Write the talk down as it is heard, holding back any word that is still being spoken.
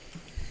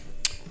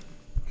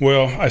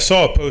Well, I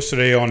saw a post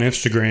today on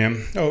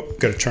Instagram. Oh,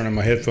 got to turn on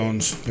my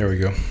headphones. There we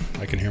go.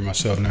 I can hear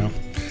myself now.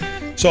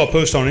 Saw a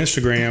post on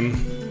Instagram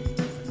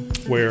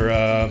where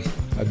a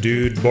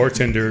dude,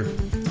 bartender,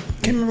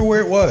 can't remember where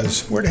it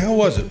was. Where the hell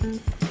was it? I'm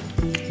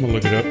going to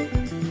look it up.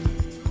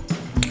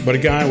 But a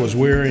guy was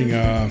wearing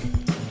a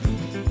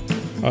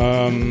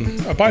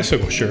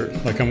bicycle shirt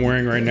like I'm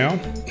wearing right now.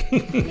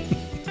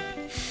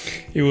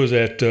 He was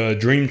at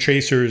Dream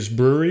Chasers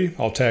Brewery.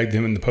 I'll tag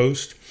them in the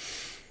post.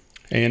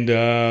 And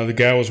the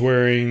guy was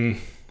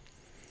wearing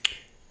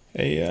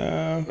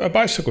a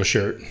bicycle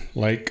shirt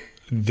like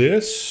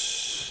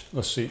this.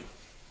 Let's see.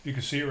 You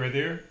can see it right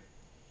there.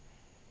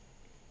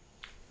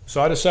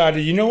 So I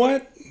decided, you know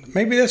what?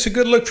 Maybe that's a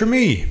good look for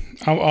me.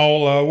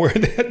 I'll wear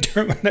that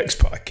during my next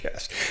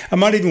podcast. I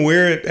might even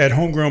wear it at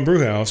Homegrown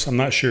Brewhouse. I'm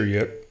not sure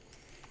yet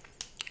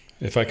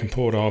if I can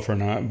pull it off or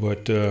not.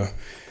 But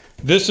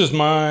this is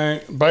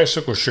my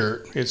bicycle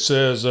shirt. It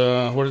says,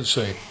 what did it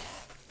say?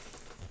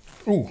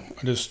 Ooh,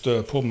 I just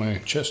pulled my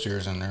chest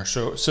ears in there.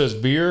 So it says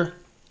beer.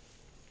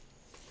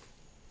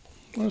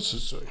 What does it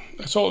say?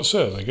 That's all it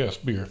says, I guess,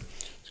 beer.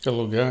 It's got a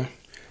little guy.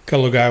 Got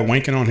a little guy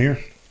wanking on here.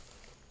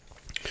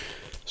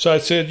 So I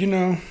said, you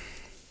know,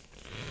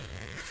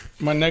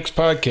 my next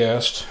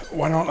podcast,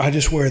 why don't I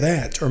just wear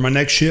that? Or my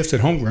next shift at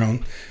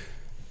Homegrown,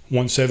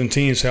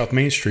 117 South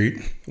Main Street,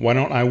 why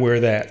don't I wear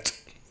that?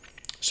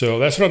 So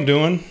that's what I'm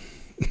doing.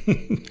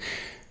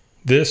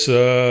 This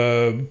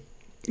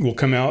will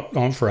come out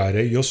on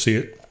Friday. You'll see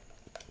it.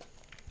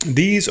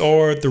 These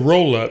are the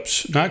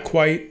roll-ups, not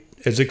quite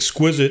as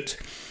exquisite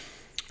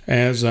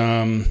as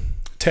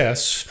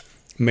tests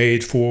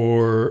made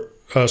for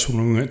us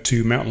when we went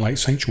to Mountain Light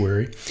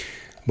Sanctuary.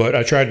 But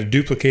I tried to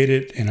duplicate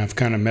it, and I've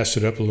kind of messed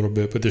it up a little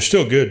bit, but they're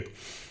still good.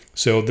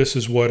 So this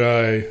is what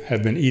I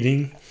have been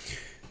eating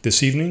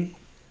this evening.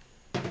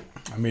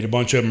 I made a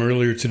bunch of them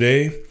earlier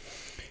today.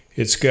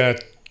 It's got,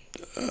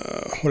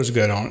 what has it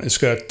got on? It's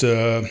got,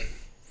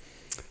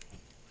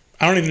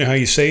 I don't even know how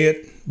you say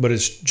it, but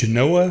it's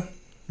Genoa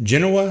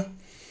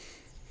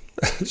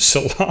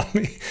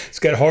salami. It's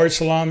got hard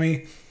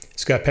salami.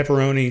 It's got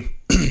pepperoni,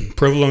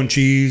 provolone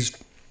cheese,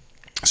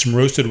 some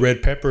roasted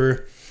red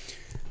pepper,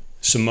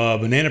 some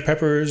banana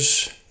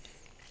peppers,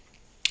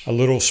 a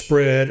little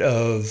spread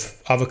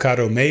of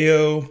avocado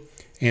mayo,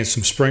 and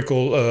some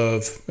sprinkle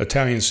of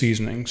Italian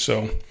seasoning.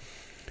 So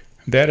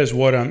that is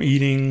what I'm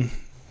eating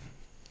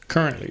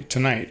currently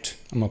tonight.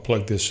 I'm going to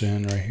plug this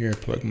in right here.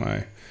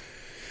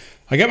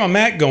 I got my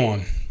Mac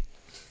going.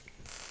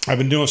 I've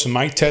been doing some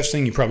mic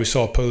testing. You probably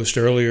saw a post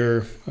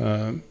earlier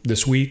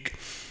this week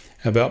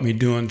about me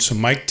doing some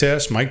mic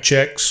tests, mic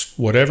checks,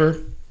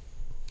 whatever,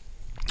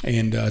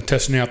 and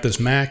testing out this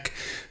Mac.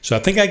 So I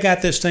think I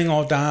got this thing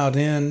all dialed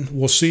in.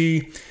 We'll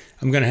see.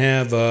 I'm going to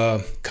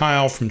have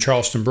Kyle from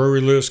Charleston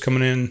Brewery List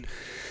coming in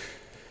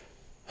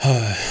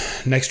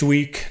next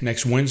week,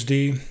 next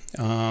Wednesday.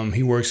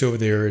 He works over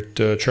there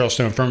at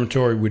Charleston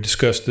Fermentory. We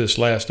discussed this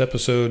last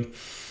episode.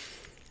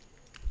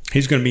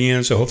 He's going to be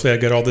in, so hopefully I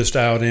got all this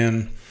dialed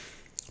in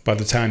by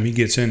the time he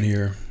gets in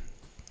here.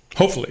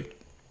 Hopefully.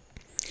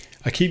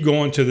 I keep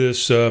going to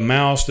this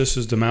mouse. This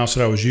is the mouse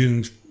that I was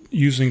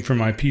using for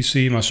my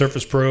PC, my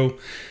Surface Pro.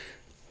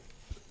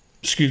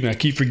 Excuse me, I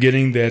keep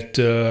forgetting that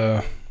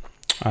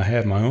I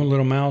have my own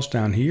little mouse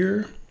down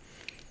here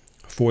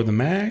for the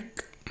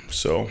Mac.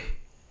 So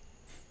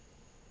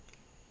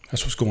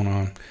that's what's going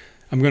on.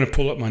 I'm going to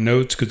pull up my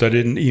notes because I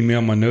didn't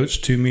email my notes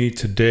to me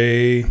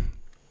today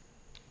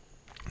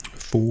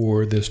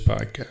for this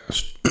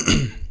podcast.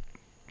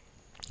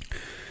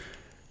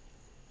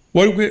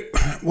 What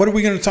are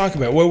we going to talk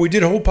about? Well, we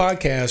did a whole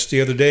podcast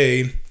the other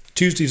day,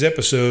 Tuesday's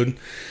episode,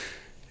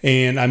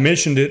 and I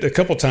mentioned it a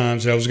couple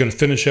times that I was going to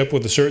finish up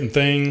with a certain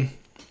thing,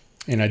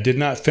 and I did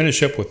not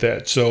finish up with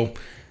that. So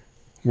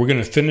we're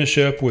going to finish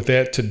up with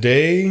that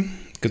today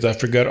because I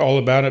forgot all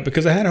about it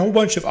because I had a whole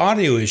bunch of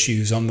audio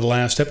issues on the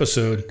last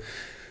episode.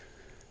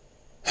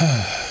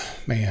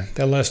 Man,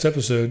 that last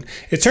episode,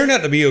 it turned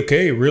out to be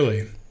okay,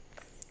 really.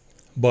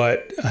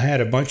 But I had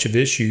a bunch of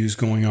issues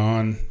going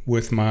on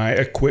with my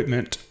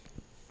equipment.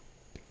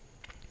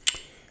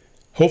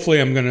 Hopefully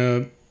I'm going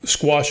to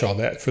squash all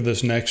that for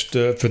this next,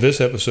 for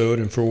this episode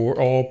and for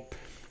all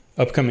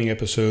upcoming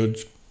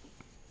episodes.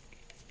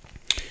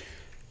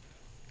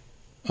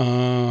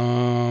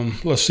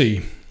 Let's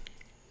see.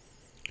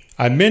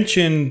 I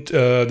mentioned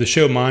the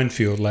show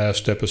Minefield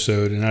last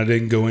episode, and I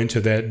didn't go into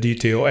that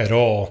detail at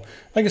all.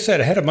 Like I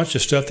said, I had a bunch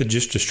of stuff that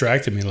just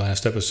distracted me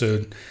last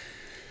episode,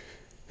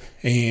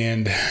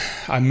 and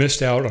I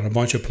missed out on a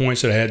bunch of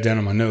points that I had down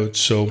in my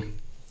notes. So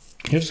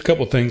here's a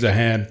couple of things I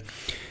had.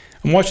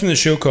 I'm watching this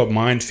show called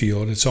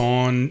Minefield. It's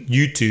on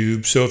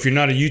YouTube. So if you're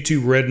not a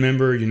YouTube Red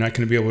member, you're not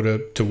going to be able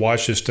to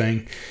watch this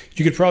thing.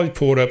 You could probably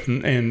pull it up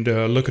and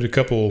look at a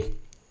couple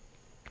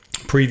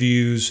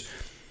previews,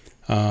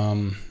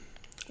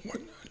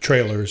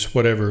 trailers,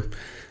 whatever,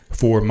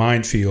 for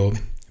Minefield.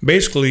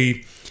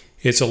 Basically,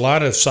 it's a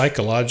lot of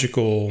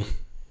psychological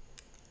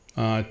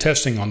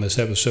testing on this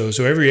episode.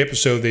 So every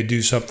episode they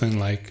do something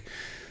like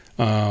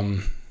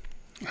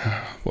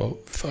Well,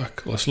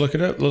 fuck. Let's look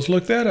it up. Let's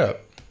look that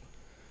up.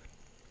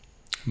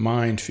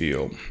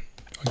 Minefield.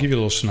 I'll give you a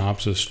little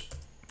synopsis.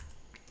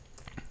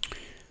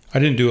 I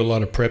didn't do a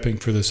lot of prepping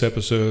for this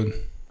episode.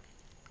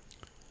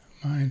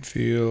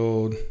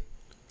 Minefield.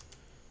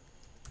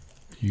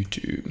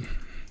 YouTube.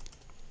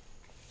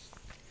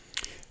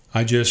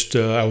 I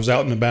was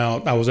out and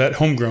about. I was at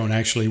Homegrown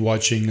actually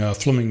watching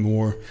Fleming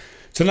Moore.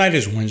 Tonight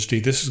is Wednesday.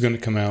 This is going to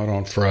come out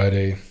on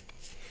Friday.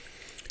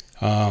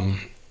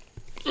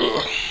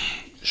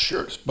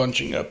 Shirt's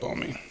bunching up on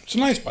me. It's a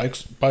nice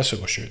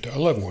bicycle shirt though. I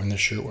love wearing this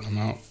shirt when I'm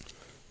out.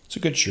 It's a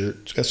good shirt.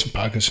 It's got some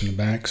pockets in the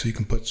back so you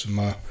can put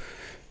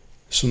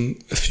some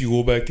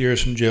fuel back there,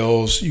 some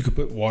gels. You could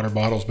put water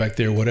bottles back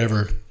there,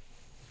 whatever.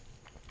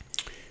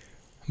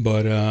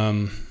 But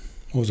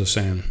what was I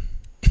saying?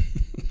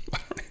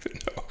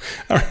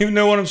 I don't even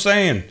know what I'm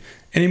saying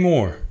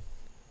anymore.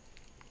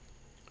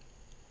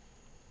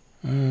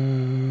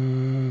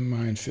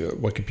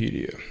 Minefield,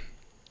 Wikipedia.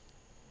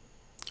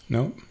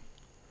 Nope.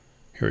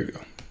 Here we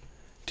go.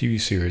 TV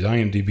series,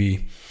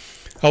 IMDb.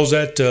 I was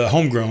at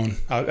Homegrown.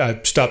 I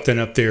stopped in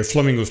up there.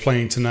 Fleming was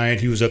playing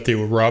tonight. He was up there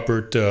with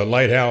Robert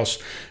Lighthouse,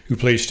 who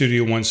plays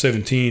Studio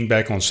 117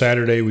 back on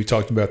Saturday. We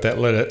talked about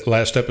that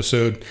last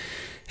episode.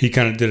 He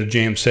kind of did a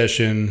jam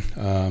session.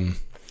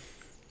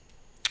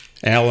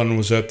 Alan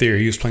was up there.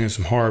 He was playing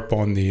some harp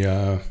on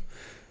a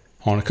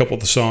couple of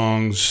the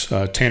songs.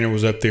 Tanner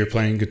was up there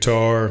playing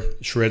guitar.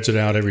 Shreds it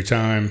out every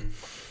time.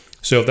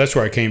 So that's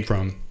where I came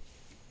from.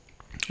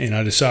 And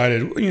I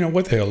decided,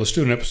 what the hell? Let's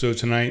do an episode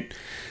tonight.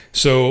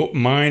 So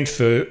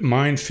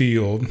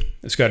Minefield,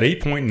 it's got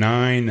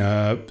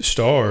 8.9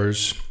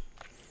 stars,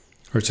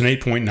 or it's an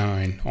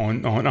 8.9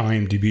 on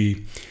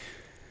IMDb.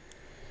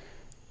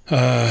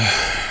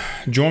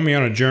 Join me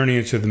on a journey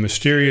into the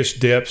mysterious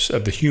depths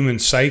of the human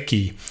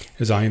psyche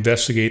as I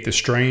investigate the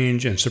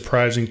strange and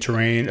surprising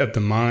terrain of the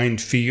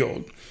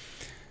Minefield.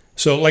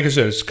 So, like I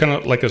said, it's kind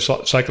of like a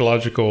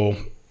psychological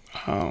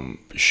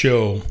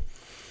show.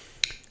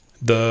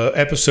 The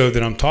episode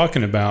that I'm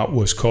talking about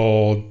was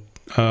called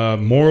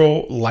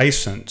Moral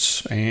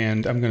License,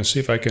 and I'm going to see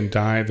if I can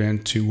dive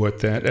into what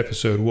that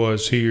episode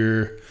was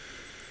here.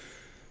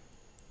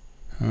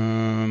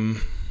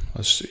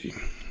 Let's see.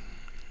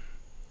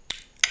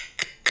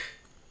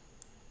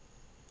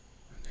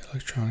 The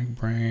Electronic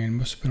Brain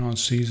must have been on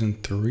season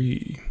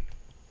 3.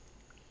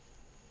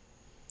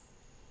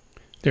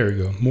 There we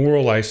go.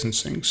 Moral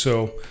licensing.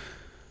 So,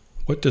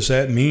 what does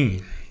that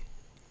mean?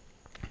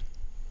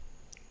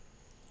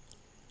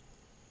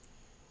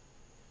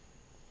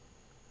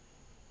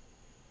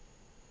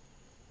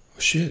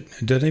 Shit,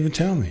 it doesn't even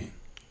tell me.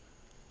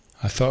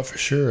 I thought for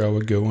sure I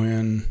would go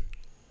in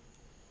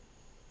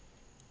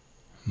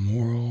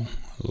moral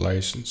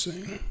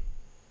licensing.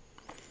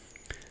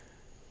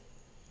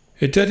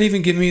 It doesn't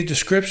even give me a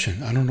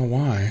description. I don't know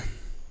why.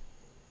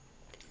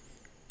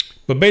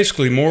 But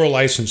basically, moral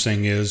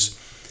licensing is,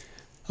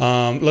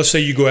 let's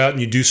say you go out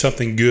and you do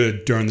something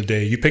good during the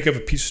day. You pick up a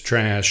piece of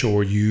trash,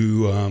 or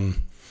you,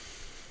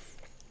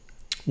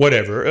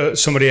 whatever.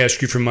 Somebody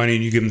asks you for money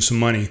and you give them some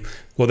money.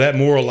 Well, that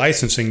moral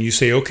licensing, you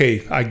say,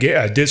 okay, I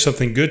did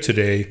something good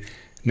today.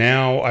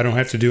 Now I don't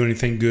have to do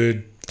anything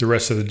good the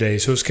rest of the day.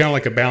 So it's kind of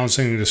like a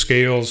balancing of the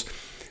scales.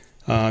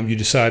 You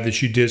decide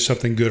that you did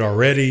something good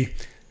already.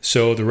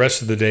 So the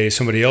rest of the day,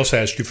 somebody else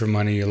asks you for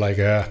money. You're like,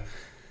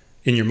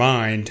 in your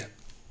mind,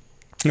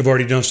 I've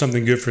already done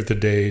something good for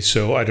today,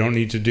 so I don't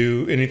need to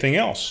do anything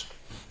else.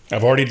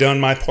 I've already done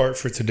my part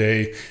for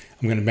today.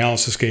 I'm going to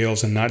balance the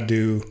scales and not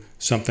do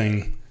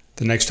something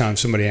the next time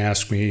somebody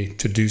asks me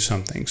to do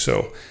something.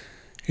 So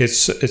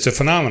it's a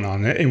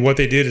phenomenon. And what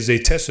they did is they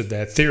tested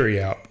that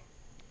theory out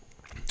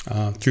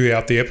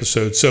throughout the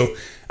episode. So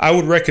I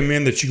would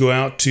recommend that you go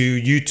out to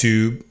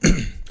YouTube,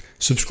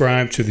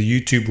 subscribe to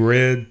the YouTube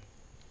Red.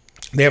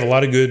 They have a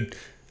lot of good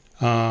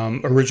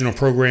original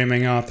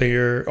programming out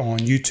there on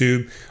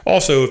YouTube.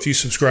 Also, if you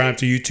subscribe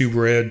to YouTube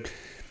Red,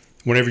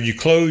 whenever you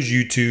close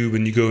YouTube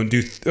and you go and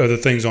do other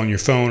things on your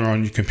phone or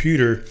on your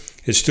computer,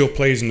 it still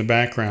plays in the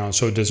background,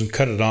 so it doesn't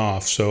cut it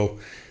off. So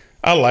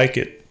I like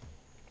it,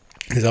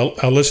 because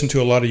I listen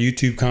to a lot of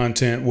YouTube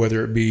content,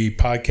 whether it be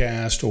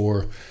podcast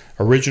or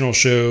original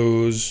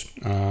shows,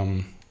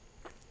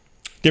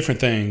 different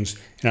things.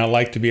 And I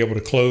like to be able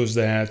to close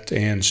that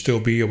and still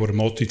be able to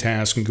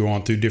multitask and go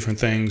on through different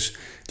things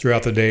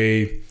throughout the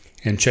day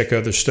and check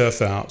other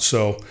stuff out.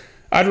 So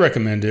I'd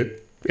recommend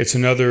it. It's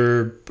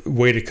another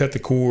way to cut the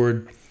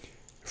cord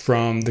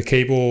from the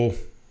cable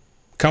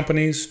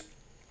companies.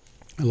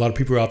 A lot of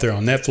people are out there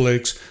on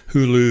Netflix,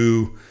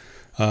 Hulu,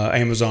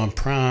 Amazon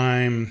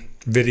Prime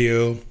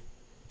Video.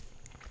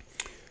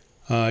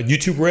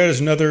 YouTube Red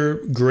is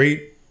another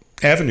great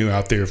avenue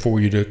out there for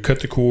you to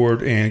cut the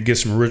cord and get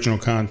some original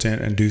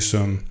content and do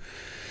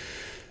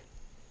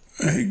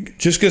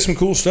just get some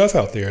cool stuff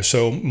out there.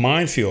 So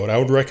Minefield, I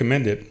would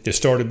recommend it. It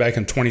started back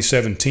in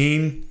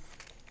 2017.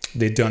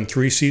 They've done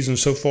 3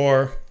 seasons so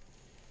far.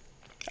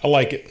 I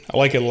like it. I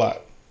like it a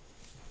lot.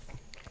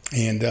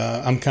 And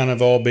I'm kind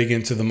of all big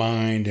into the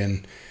mind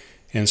and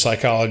and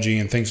psychology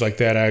and things like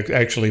that. I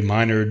actually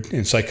minored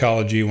in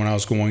psychology when I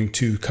was going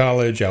to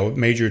college. I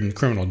majored in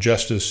criminal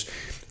justice,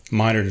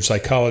 minored in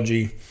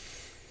psychology.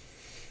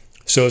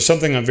 So it's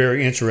something I'm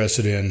very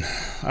interested in.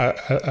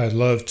 I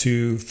love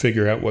to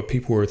figure out what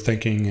people are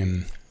thinking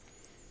and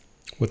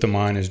what the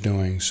mind is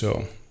doing.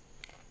 So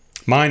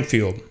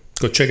Minefield,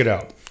 go check it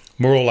out.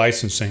 Moral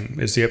licensing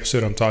is the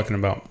episode I'm talking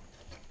about.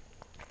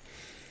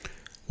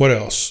 What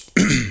else?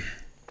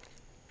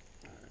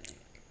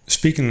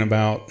 Speaking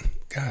about,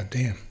 God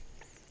damn,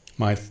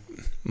 my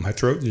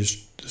throat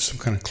is some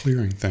kind of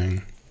clearing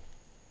thing.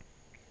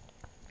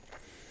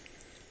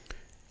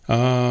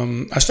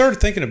 I started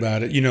thinking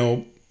about it.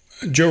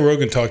 Joe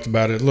Rogan talked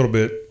about it a little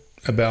bit,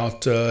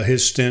 about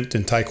his stint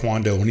in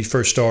Taekwondo when he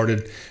first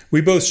started.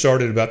 We both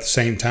started about the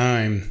same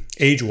time,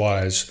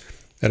 age-wise,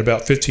 at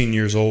about 15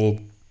 years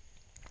old.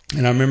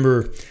 And I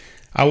remember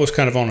I was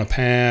kind of on a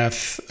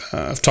path.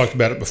 I've talked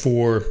about it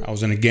before. I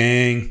was in a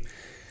gang.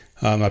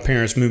 My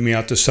parents moved me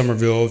out to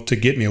Somerville to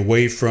get me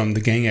away from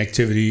the gang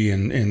activity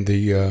and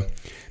the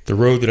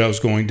road that I was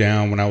going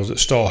down when I was at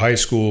Stall High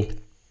School.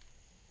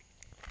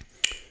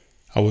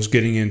 I was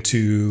getting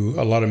into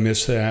a lot of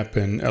mishap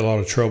and a lot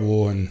of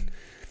trouble and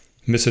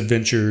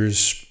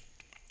misadventures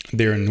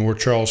there in North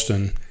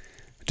Charleston,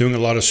 doing a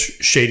lot of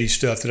shady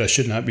stuff that I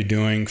should not be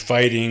doing,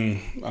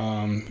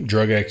 fighting,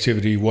 drug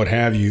activity, what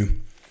have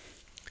you.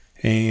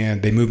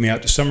 And they moved me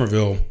out to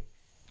Somerville,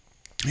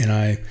 and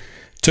I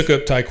took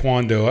up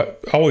Taekwondo.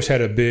 I always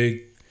had a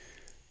big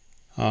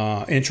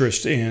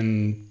interest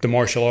in the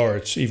martial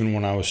arts, even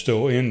when I was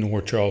still in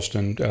North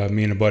Charleston.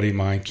 Me and a buddy of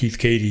mine, Keith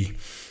Cady,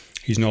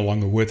 he's no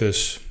longer with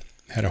us,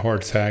 had a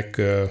heart attack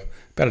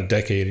about a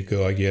decade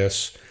ago, I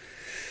guess.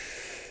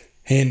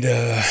 And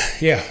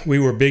we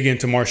were big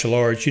into martial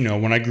arts.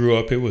 When I grew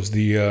up, it was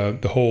the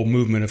whole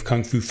movement of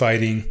kung fu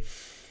fighting,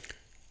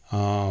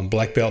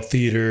 black belt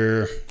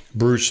theater,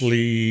 Bruce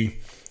Lee.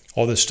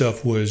 All this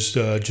stuff was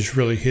just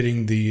really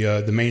hitting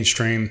the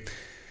mainstream,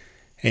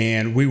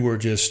 and we were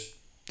just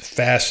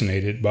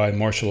fascinated by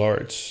martial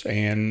arts.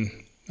 And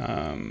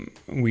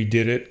we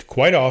did it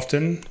quite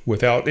often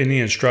without any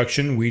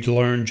instruction. We'd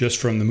learn just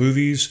from the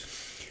movies,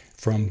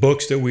 from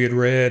books that we had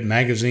read,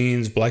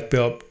 magazines, Black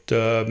Belt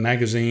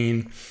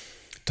magazine,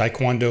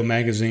 Taekwondo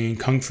magazine,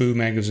 Kung Fu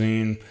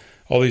magazine,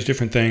 all these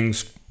different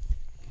things.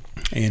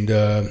 And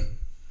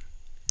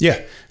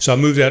so I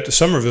moved out to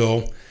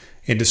Somerville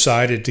and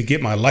decided to get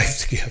my life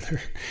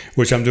together,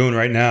 which I'm doing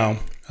right now,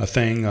 a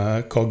thing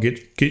called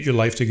Get Your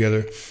Life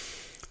Together.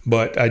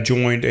 But I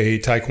joined a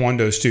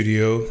Taekwondo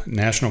studio,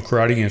 National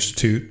Karate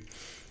Institute.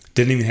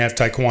 Didn't even have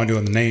Taekwondo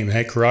in the name. It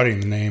had karate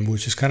in the name,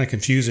 which is kind of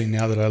confusing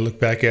now that I look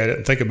back at it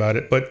and think about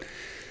it. But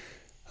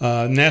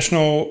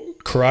National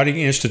Karate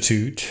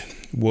Institute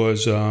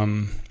was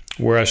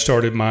where I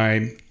started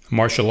my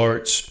martial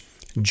arts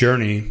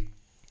journey.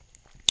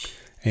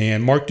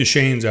 And Mark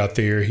Duchesne's out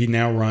there. He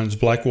now runs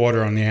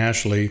Blackwater on the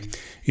Ashley.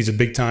 He's a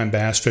big-time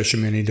bass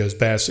fisherman. He does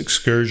bass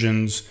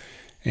excursions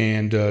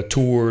and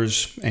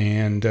tours,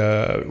 and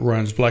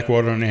runs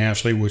Blackwater on the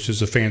Ashley, which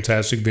is a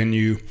fantastic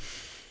venue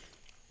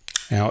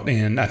out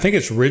in, I think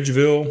it's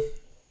Ridgeville.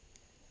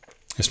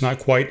 It's not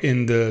quite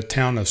in the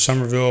town of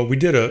Somerville. We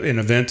did an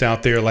event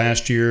out there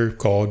last year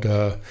called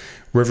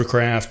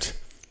Rivercraft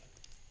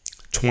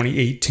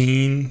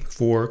 2018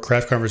 for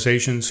Craft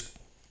Conversations.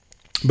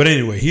 But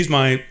anyway, he's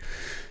my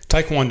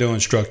Taekwondo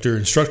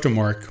instructor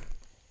Mark.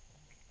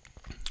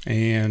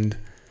 And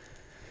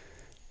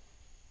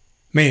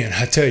man,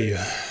 I tell you,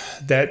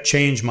 that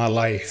changed my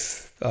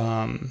life.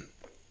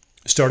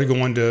 Started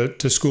going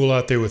to school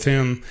out there with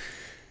him.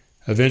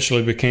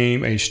 Eventually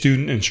became a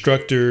student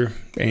instructor.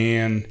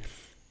 And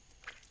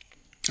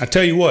I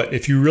tell you what,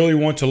 if you really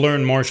want to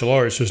learn martial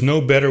arts, there's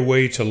no better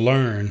way to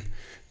learn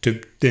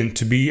than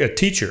to be a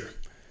teacher.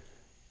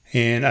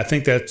 And I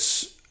think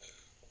that's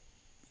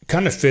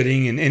kind of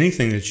fitting in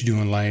anything that you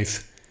do in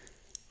life.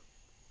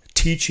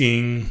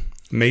 Teaching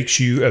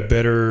makes you a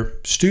better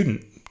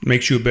student,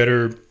 makes you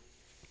better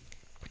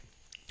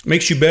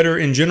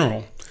in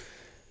general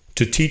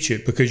to teach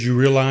it, because you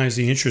realize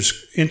the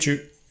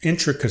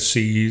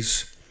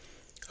intricacies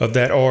of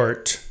that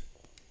art.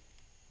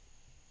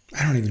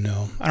 I don't even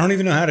know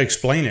how to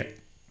explain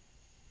it.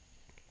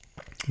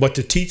 But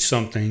to teach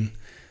something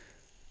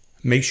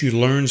makes you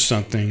learn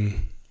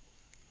something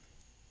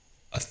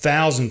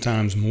 1,000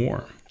 times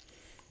more.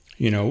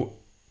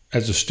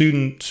 As a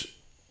student,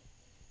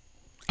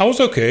 I was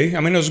okay. I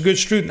was a good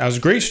student. I was a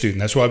great student.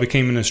 That's why I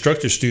became an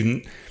instructor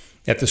student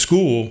at the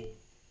school.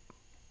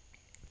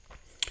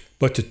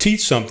 But to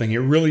teach something, it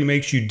really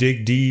makes you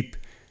dig deep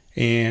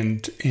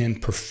and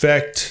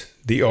perfect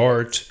the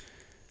art,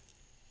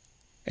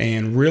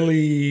 and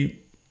really,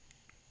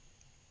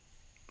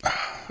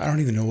 I don't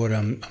even know what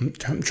I'm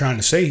trying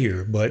to say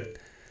here, but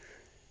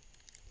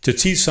to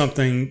teach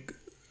something,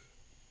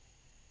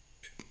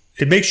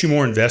 it makes you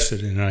more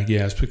invested in it, I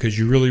guess, because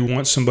you really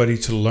want somebody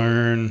to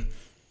learn.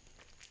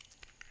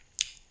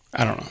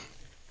 I don't know.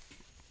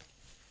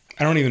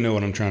 I don't even know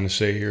what I'm trying to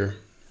say here,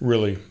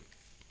 really.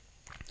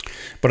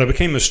 But I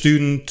became a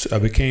student, I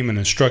became an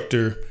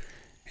instructor,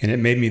 and it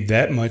made me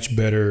that much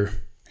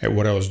better at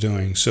what I was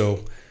doing.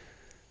 So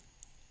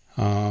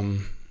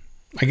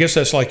I guess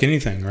that's like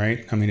anything,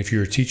 right? I mean, if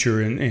you're a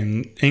teacher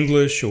in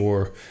English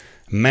or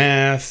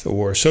math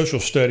or social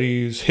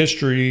studies,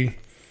 history,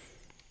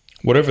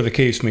 whatever the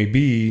case may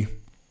be,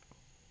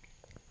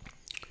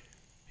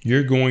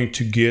 you're going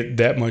to get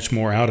that much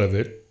more out of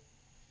it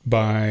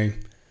by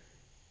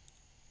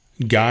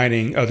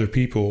guiding other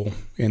people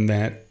in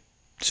that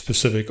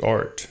specific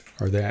art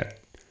or that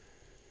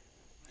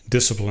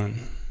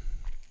discipline.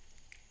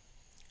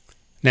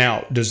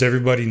 Now, does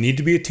everybody need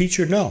to be a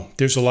teacher? No.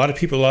 There's a lot of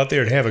people out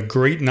there that have a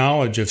great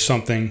knowledge of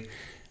something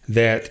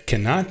that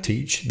cannot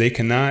teach. They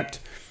cannot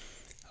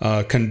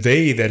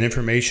convey that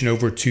information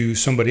over to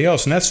somebody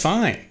else, and that's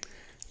fine.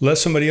 Let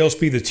somebody else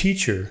be the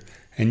teacher,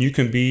 and you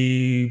can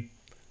be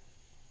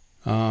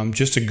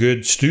just a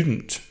good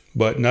student,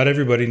 but not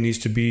everybody needs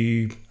to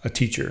be a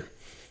teacher.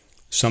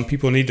 Some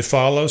people need to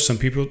follow, some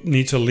people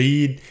need to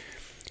lead.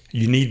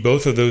 You need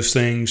both of those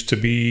things to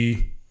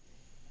be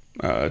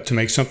to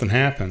make something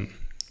happen.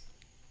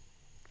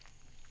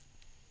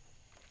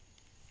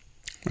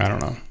 I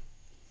don't know.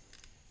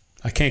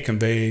 I can't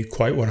convey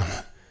quite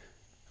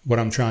what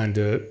I'm trying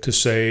to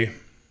say.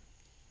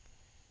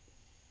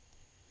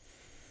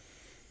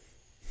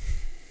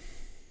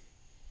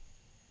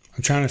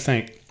 I'm trying to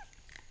think.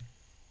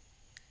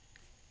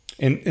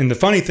 And the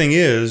funny thing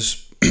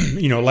is,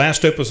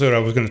 last episode I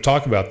was going to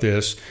talk about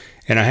this,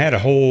 and I had a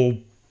whole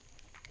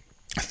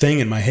thing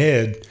in my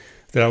head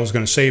that I was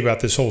going to say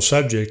about this whole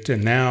subject,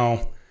 and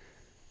now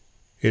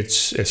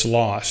it's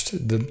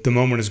lost. The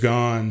moment is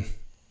gone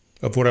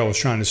of what I was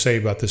trying to say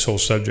about this whole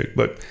subject.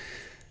 But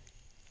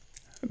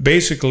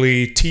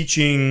basically,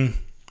 teaching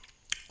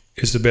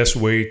is the best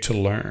way to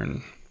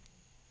learn.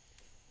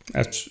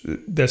 That's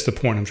the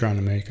point I'm trying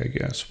to make, I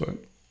guess. But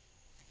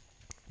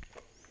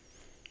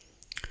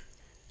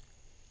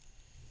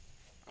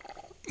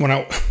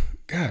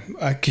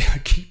I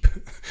keep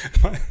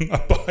my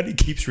body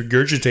keeps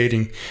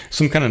regurgitating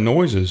some kind of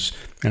noises,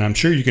 and I'm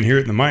sure you can hear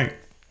it in the mic.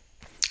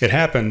 It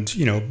happened,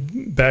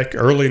 back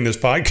early in this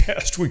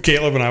podcast when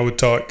Caleb and I would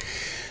talk,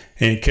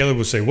 and Caleb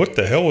would say, "What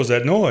the hell was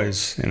that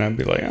noise?" And I'd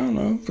be like, "I don't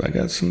know. I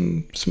got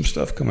some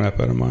stuff coming up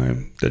out of my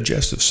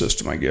digestive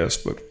system, I guess."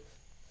 But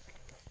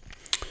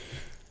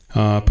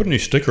I put a new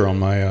sticker on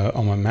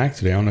my Mac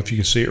today. I don't know if you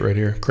can see it right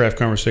here. Craft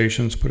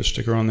Conversations. Put a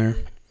sticker on there.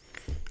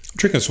 I'm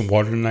drinking some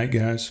water tonight,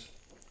 guys.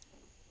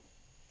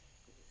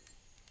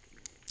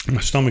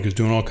 My stomach is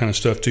doing all kind of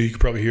stuff too. You can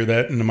probably hear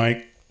that in the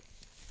mic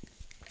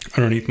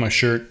underneath my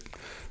shirt,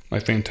 my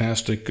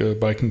fantastic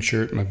biking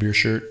shirt, my beer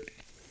shirt.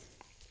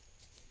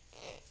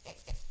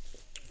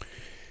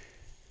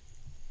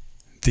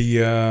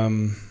 I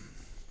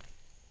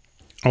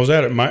was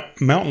out at my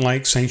Mountain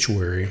Lake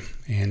Sanctuary,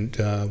 and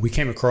we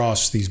came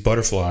across these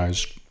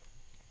butterflies.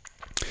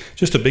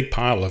 Just a big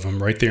pile of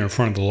them right there in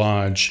front of the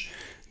lodge.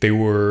 They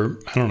were,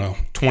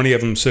 20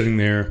 of them sitting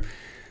there.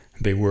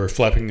 They were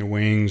flapping their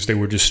wings. They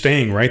were just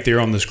staying right there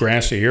on this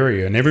grassy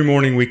area. And every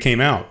morning we came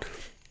out,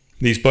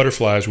 these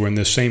butterflies were in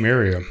this same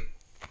area.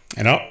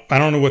 And I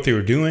don't know what they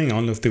were doing. I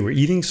don't know if they were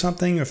eating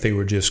something, or if they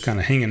were just kind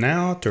of hanging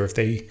out, or if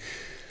they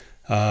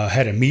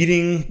had a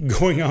meeting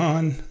going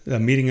on, a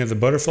meeting of the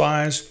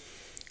butterflies.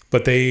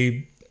 But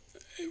they,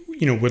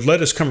 would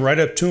let us come right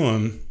up to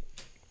them,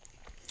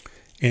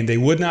 and they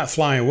would not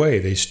fly away.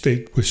 They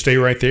would stay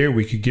right there.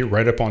 We could get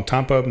right up on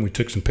top of them. We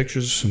took some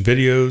pictures, some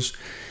videos,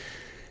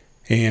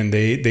 and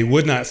they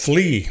would not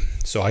flee.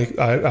 So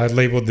I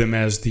labeled them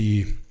as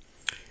the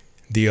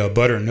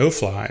butter no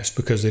flies,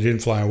 because they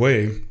didn't fly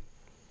away.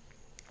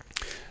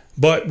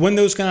 But when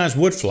those guys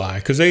would fly,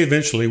 because they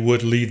eventually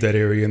would leave that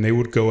area and they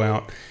would go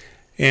out,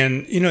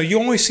 and you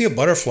always see a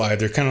butterfly.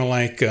 They're kind of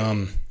like,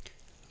 I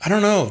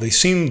don't know, they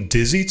seem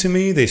dizzy to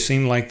me. They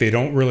seem like they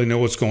don't really know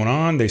what's going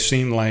on. They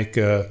seem like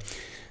they're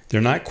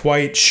not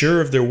quite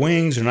sure of their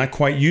wings. They're not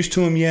quite used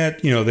to them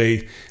yet.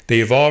 They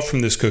evolved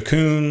from this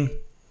cocoon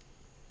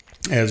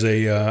as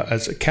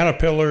a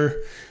caterpillar.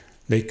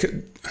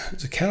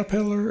 It's a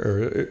caterpillar,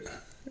 or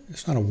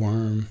it's not a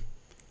worm,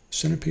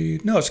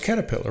 centipede. No, it's a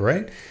caterpillar,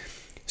 right?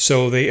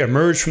 So they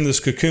emerged from this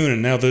cocoon,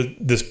 and now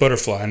this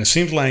butterfly. And it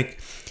seems like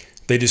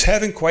they just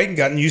haven't quite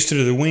gotten used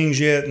to their wings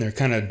yet, and they're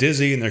kind of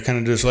dizzy, and they're kind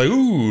of just like,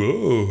 ooh,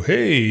 oh,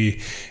 hey.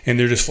 And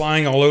they're just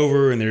flying all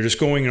over, and they're just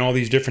going in all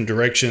these different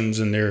directions,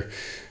 and they're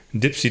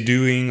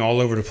dipsy-doing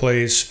all over the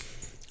place.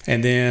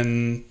 And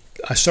then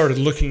I started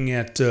looking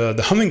at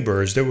the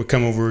hummingbirds that would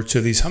come over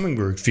to these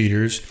hummingbird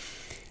feeders,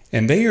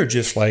 and they are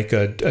just like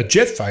a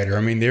jet fighter.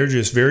 I mean, they're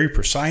just very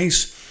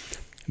precise.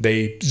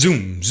 They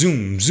zoom,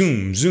 zoom,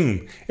 zoom,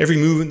 zoom. Every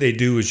movement they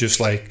do is just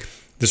like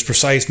this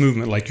precise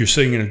movement, like you're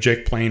sitting in a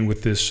jet plane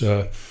with this,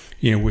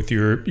 with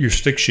your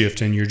stick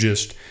shift, and you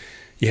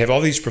have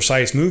all these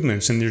precise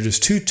movements, and they're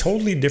just two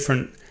totally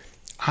different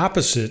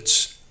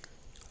opposites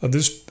of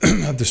this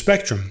of the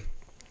spectrum.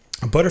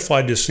 A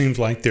butterfly just seems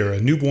like they're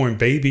a newborn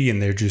baby,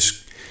 and they're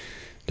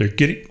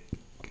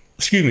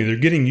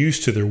getting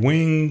used to their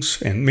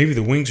wings, and maybe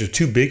the wings are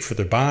too big for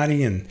their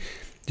body, and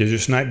they're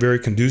just not very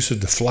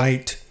conducive to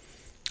flight.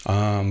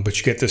 But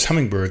you get this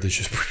hummingbird that's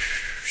just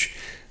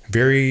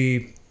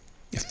very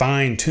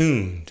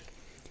fine-tuned.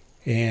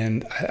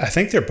 And I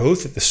think they're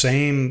both at the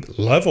same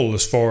level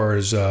as far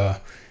as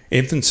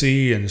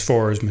infancy and as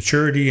far as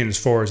maturity and as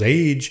far as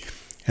age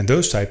and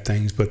those type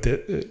things. But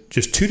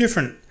just two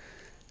different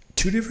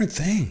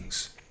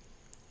things.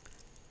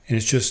 And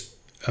it's just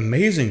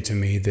amazing to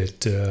me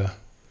that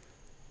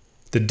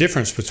the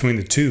difference between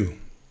the two.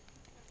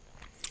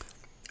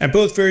 And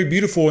both very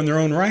beautiful in their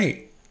own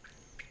right.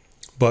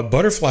 But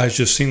butterflies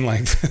just seem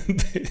like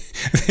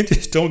they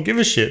just don't give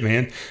a shit,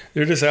 man.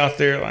 They're just out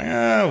there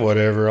like,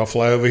 whatever. I'll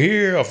fly over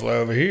here. I'll fly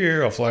over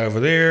here. I'll fly over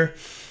there.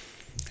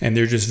 And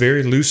they're just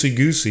very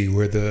loosey-goosey,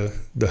 where the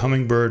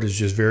hummingbird is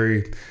just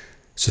very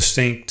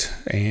succinct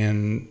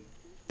and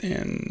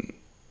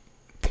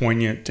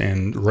poignant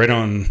and right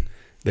on.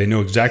 They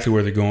know exactly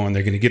where they're going.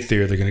 They're going to get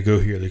there. They're going to go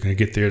here. They're going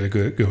to get there. They're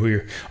going to go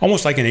here.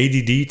 Almost like an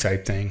ADD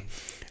type thing,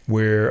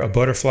 where a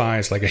butterfly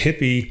is like a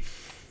hippie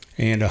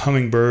and a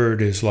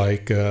hummingbird is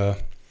like, I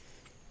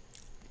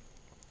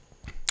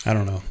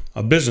don't know,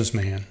 a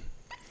businessman.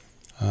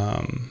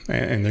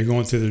 And they're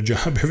going through their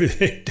job every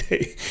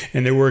day,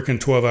 and they're working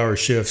 12-hour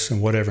shifts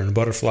and whatever. And the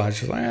butterfly's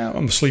just like, I'm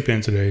going to sleep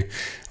in today.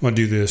 I'm going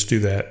to do this, do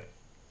that.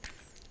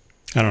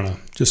 I don't know.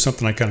 Just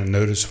something I kind of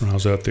noticed when I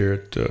was out there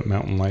at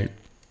Mountain Light.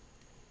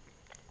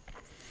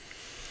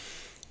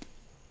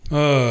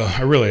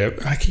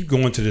 I keep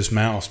going to this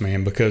mouse,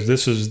 man, because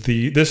this is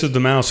the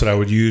mouse that I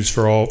would use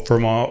for all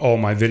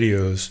my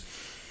videos.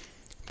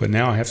 But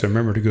now I have to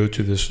remember to go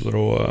to this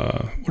little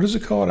what is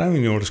it called? I don't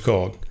even know what it's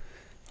called.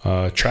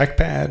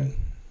 Trackpad.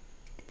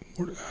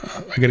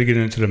 I got to get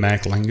into the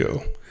Mac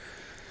lingo.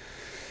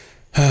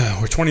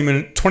 We're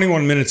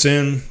 21 minutes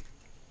in.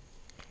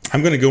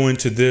 I'm going to go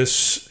into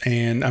this,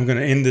 and I'm going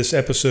to end this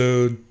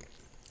episode.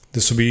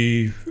 This will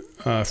be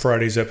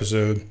Friday's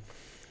episode.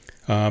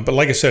 But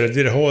like I said, I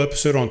did a whole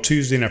episode on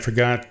Tuesday, and I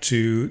forgot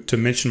to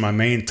mention my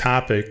main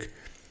topic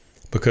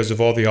because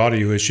of all the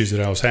audio issues that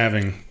I was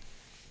having.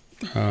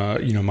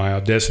 My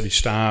Audacity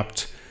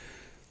stopped.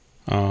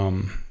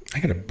 I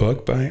got a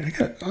bug bite. I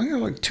got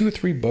like 2 or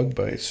 3 bug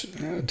bites.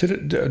 I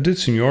did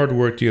some yard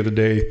work the other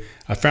day.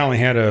 I finally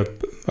had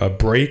a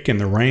break in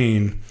the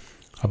rain.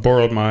 I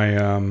borrowed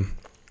my,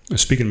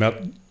 speaking about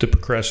the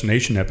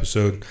procrastination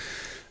episode,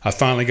 I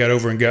finally got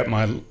over and got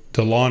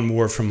the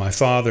lawnmower from my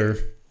father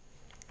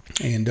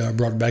and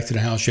brought it back to the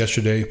house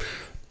yesterday.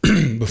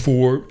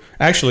 When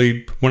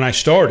I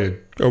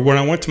started, or when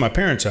I went to my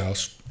parents'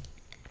 house,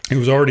 it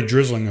was already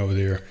drizzling over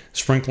there.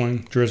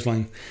 Sprinkling,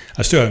 drizzling.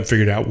 I still haven't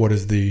figured out what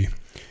is the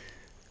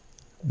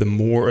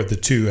more of the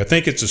two. I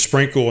think it's a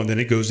sprinkle and then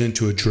it goes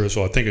into a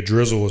drizzle. I think a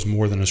drizzle is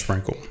more than a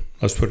sprinkle.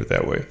 Let's put it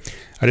that way.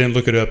 I didn't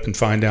look it up and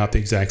find out the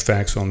exact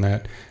facts on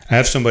that. I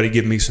have somebody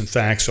give me some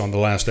facts on the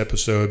last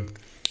episode.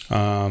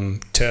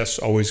 Tess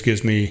always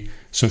gives me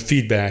some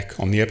feedback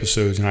on the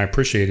episodes, and I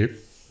appreciate it.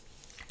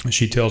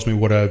 She tells me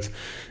what I've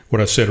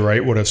said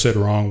right, what I've said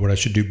wrong, what I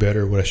should do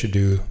better, what I should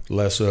do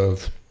less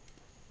of.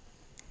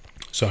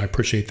 So I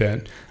appreciate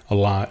that a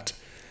lot,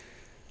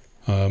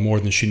 more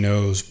than she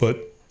knows. But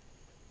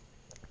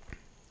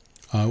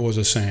what was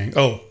I saying?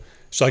 Oh,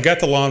 so I got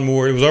the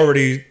lawnmower. It was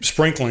already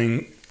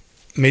sprinkling,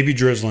 maybe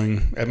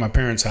drizzling at my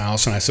parents'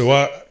 house. And I said,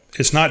 well,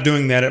 it's not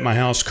doing that at my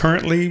house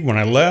currently when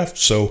I left.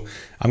 So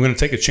I'm going to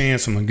take a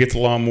chance. I'm going to get the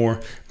lawnmower.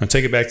 I'm going to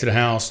take it back to the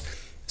house,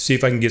 see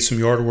if I can get some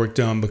yard work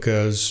done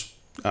because,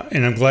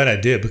 and I'm glad I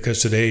did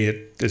because today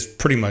it's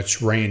pretty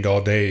much rained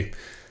all day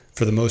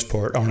for the most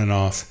part, on and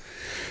off.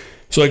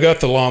 So I got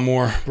the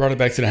lawnmower, brought it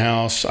back to the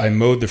house. I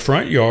mowed the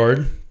front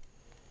yard.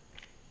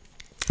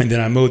 And then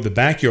I mowed the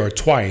backyard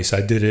twice. I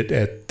did it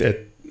at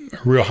a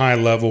real high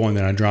level, and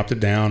then I dropped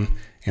it down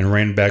and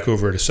ran back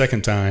over it a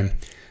second time.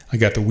 I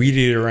got the weed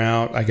eater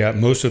out. I got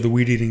most of the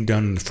weed eating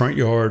done in the front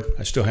yard.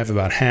 I still have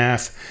about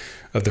half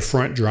of the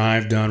front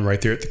drive done right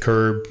there at the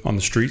curb on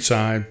the street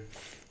side.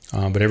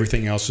 But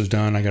everything else is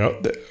done. I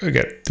got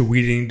the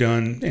weed eating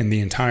done in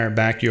the entire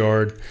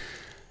backyard.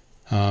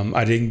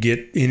 I didn't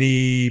get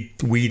any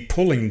weed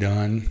pulling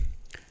done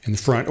in the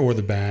front or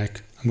the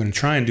back. I'm going to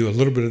try and do a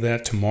little bit of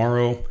that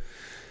tomorrow.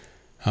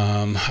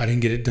 I didn't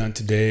get it done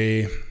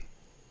today.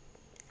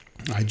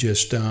 I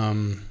just, I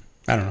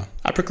don't know.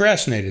 I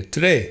procrastinated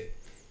today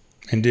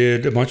and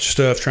did a bunch of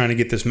stuff trying to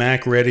get this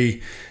Mac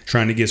ready,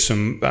 trying to get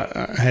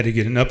I had to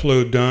get an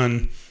upload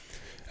done,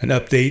 an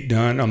update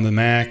done on the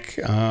Mac.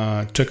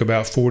 It took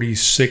about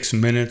 46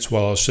 minutes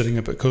while I was sitting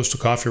up at Coastal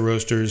Coffee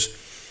Roasters.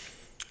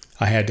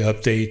 I had to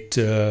update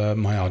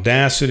my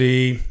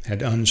Audacity, had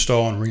to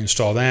uninstall and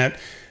reinstall that,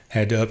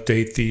 had to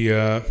update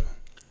the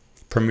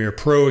Premiere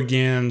Pro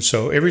again.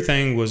 So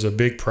everything was a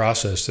big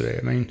process today.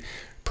 I mean,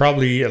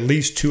 probably at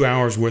least 2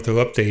 hours worth of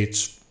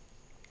updates.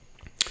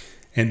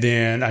 And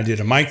then I did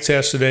a mic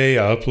test today.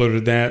 I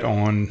uploaded that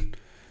on,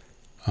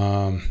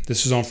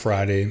 this is on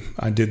Friday.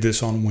 I did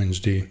this on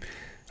Wednesday.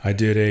 I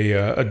did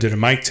a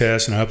mic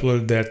test and I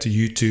uploaded that to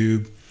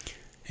YouTube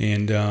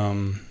and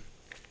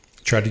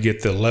tried to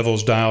get the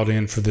levels dialed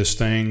in for this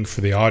thing,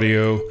 for the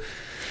audio.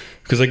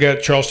 because I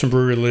got Charleston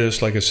Brewery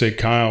List, like I said,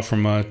 Kyle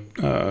from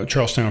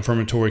Charlestown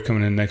Fermentory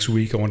coming in next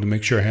week. I wanted to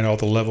make sure I had all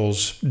the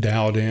levels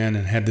dialed in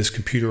and had this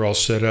computer all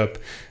set up.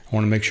 I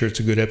want to make sure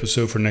it's a good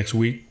episode for next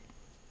week.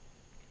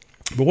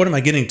 But what am I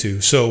getting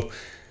to? So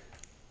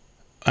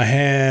I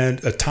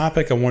had a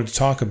topic I wanted to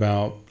talk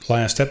about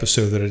last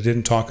episode that I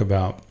didn't talk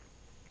about.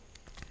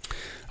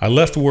 I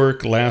left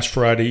work last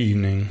Friday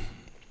evening.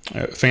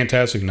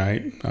 Fantastic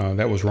night.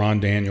 That was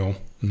Ron Daniel,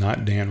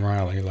 not Dan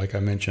Riley, like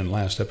I mentioned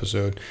last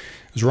episode.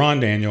 It was Ron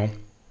Daniel.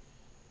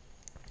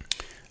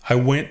 I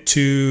went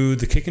to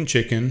the Kickin'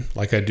 Chicken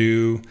like I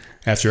do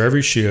after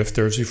every shift,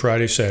 Thursday,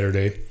 Friday,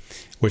 Saturday,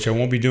 which I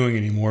won't be doing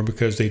anymore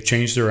because they've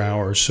changed their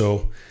hours.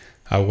 So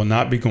I will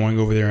not be going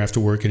over there after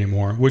work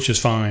anymore, which is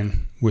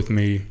fine with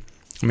me.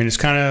 I mean, it's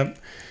kind of,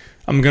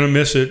 I'm going to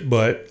miss it,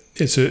 but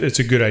it's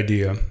a good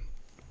idea.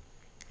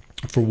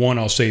 For one,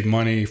 I'll save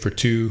money. For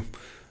two,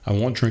 I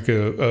won't drink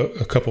a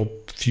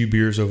few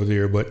beers over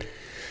there. But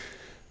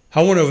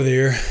I went over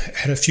there,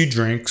 had a few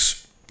drinks,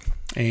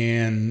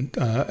 and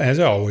as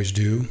I always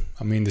do,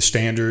 I mean, the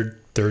standard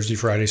Thursday,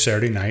 Friday,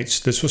 Saturday nights.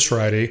 This was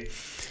Friday.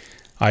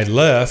 I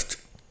left.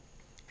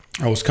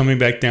 I was coming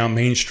back down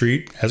Main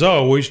Street, as I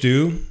always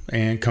do,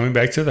 and coming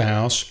back to the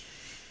house.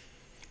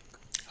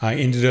 I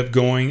ended up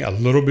going a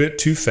little bit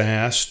too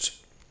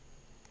fast.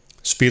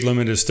 Speed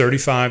limit is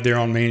 35 there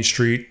on Main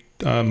Street,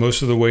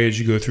 most of the way as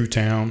you go through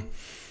town.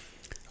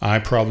 I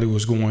probably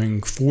was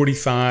going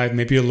 45,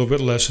 maybe a little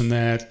bit less than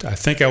that. I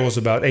think I was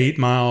about 8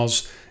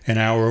 miles an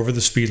hour over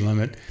the speed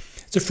limit.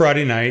 It's a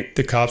Friday night.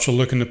 The cops are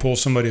looking to pull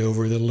somebody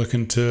over. They're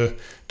looking to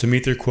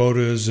meet their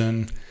quotas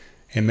and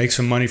make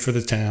some money for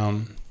the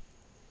town.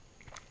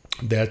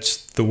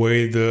 That's the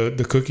way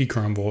the cookie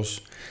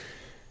crumbles.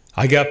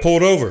 I got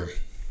pulled over.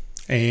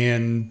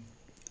 And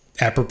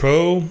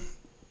apropos,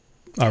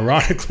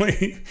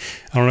 ironically,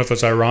 I don't know if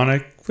it's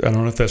ironic. I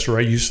don't know if that's the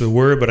right use of the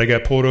word, but I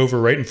got pulled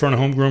over right in front of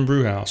Homegrown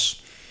Brew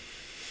House.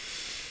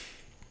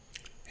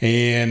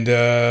 And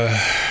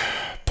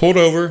pulled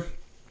over.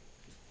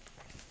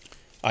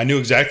 I knew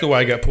exactly why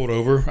I got pulled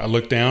over. I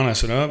looked down. I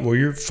said, "Oh, well,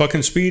 you're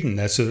fucking speeding.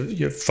 That's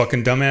your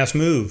fucking dumbass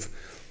move.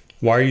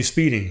 Why are you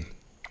speeding?"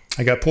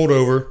 I got pulled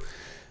over.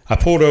 I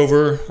pulled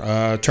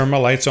over, turned my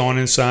lights on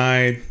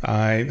inside.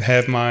 I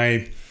have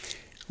my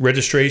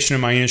registration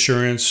and my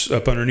insurance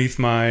up underneath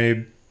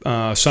my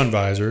sun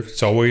visor.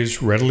 It's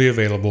always readily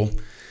available.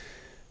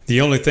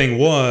 The only thing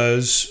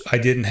was I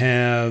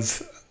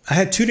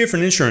had two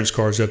different insurance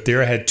cards up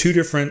there. I had two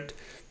different,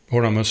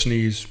 hold on, I'm going to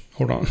sneeze.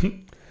 Hold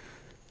on.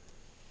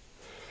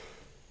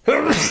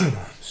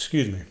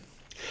 Excuse me.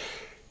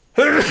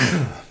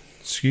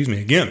 Excuse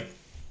me again.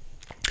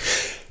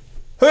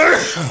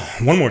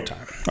 One more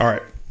time. All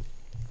right.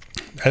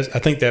 I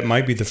think that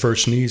might be the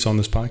first sneeze on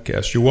this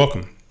podcast. You're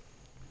welcome.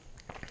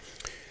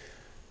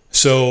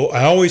 So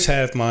I always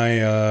have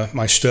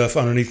my stuff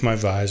underneath my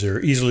visor,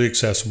 easily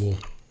accessible.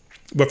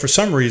 But for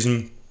some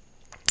reason,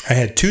 I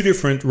had two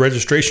different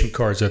registration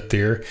cards up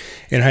there,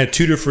 and I had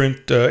two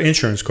different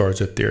insurance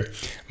cards up there.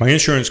 My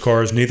insurance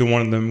cards, neither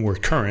one of them were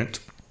current.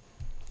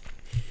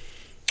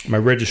 My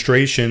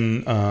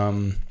registration,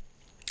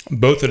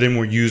 both of them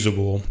were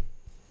usable.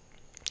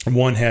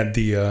 One had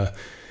the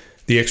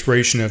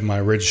expiration of my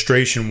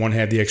registration. One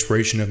had the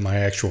expiration of my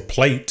actual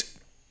plate,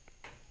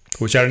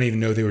 which I didn't even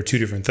know they were two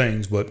different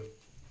things. But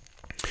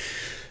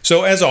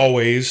so as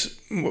always,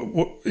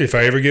 if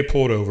I ever get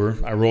pulled over,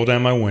 I roll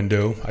down my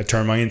window. I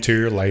turn my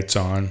interior lights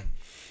on,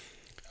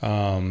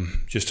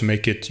 just to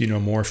make it,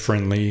 more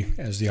friendly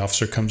as the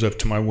officer comes up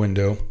to my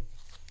window.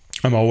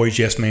 I'm always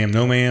yes ma'am,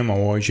 no ma'am. I'm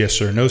always yes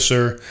sir, no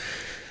sir.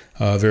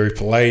 Very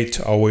polite.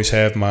 Always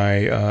have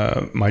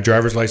my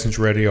driver's license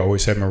ready.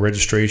 Always have my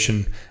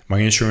registration, my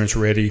insurance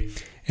ready,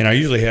 and I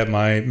usually have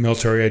my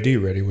military ID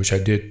ready, which I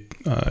did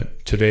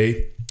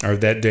today or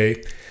that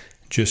day,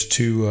 just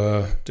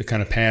to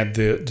kind of pad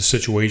the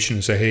situation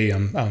and say, hey,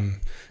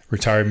 I'm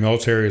retired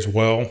military as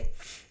well.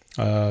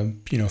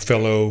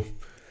 Fellow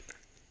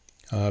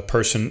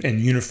person in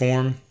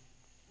uniform.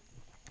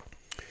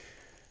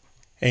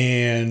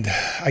 And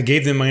I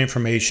gave them my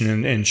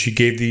information, and she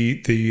gave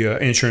the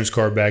insurance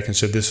card back and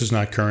said, this is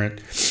not current.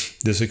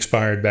 This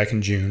expired back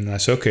in June. And I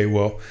said, okay,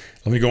 well,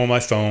 let me go on my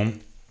phone.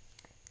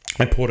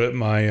 I pulled up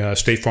my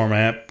State Farm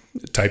app,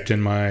 typed in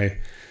my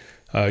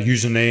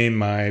username,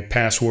 my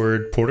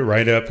password, pulled it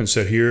right up and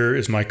said, here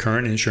is my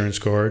current insurance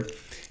card.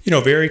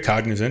 Very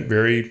cognizant,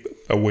 very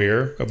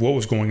aware of what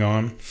was going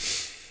on.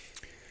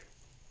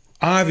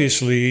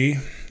 Obviously,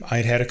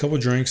 I'd had a couple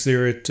of drinks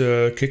there at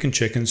Kickin'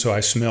 Chicken, so I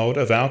smelled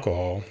of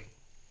alcohol.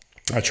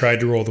 I tried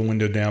to roll the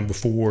window down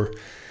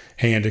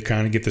beforehand to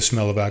kind of get the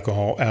smell of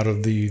alcohol out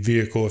of the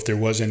vehicle if there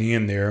was any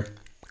in there,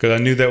 because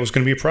I knew that was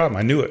going to be a problem.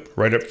 I knew it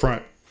right up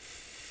front.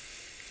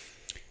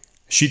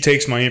 She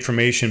takes my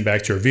information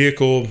back to her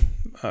vehicle.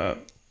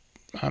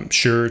 I'm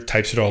sure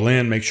types it all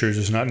in, make sure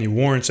there's not any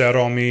warrants out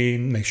on me,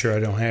 make sure I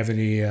don't have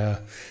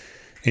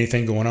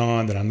anything going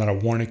on, that I'm not a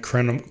wanted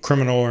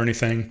criminal or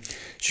anything.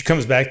 She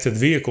comes back to the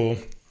vehicle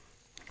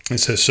and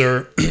says,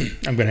 sir,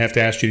 I'm going to have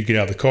to ask you to get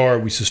out of the car.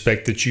 We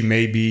suspect that you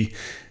may be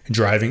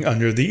driving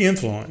under the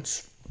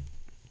influence.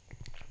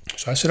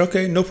 So I said,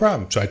 okay, no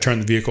problem. So I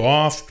turned the vehicle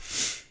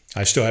off.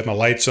 I still had my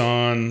lights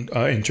on,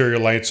 interior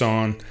lights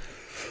on.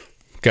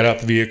 Got out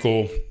the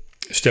vehicle,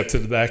 stepped to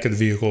the back of the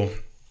vehicle.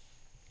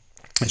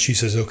 And she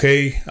says,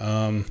 okay,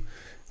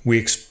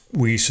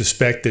 we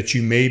suspect that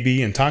you may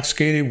be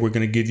intoxicated. We're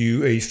going to give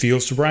you a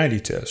field sobriety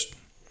test.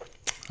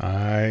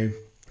 I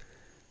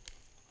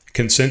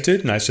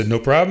consented and I said, no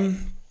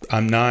problem.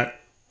 I'm not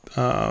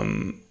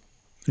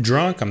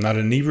drunk. I'm not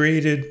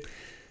inebriated.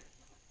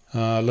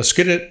 Let's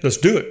do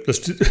it.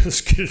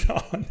 Let's get it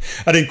on.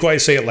 I didn't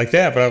quite say it like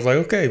that, but I was like,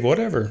 okay,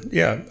 whatever.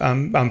 Yeah,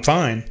 I'm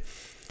fine.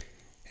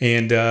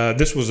 And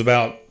this was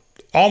about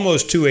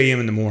almost 2 a.m.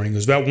 in the morning. It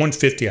was about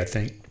 1:50, I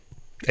think,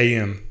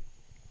 a.m.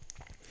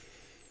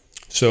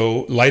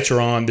 So lights are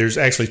on. There's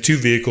actually two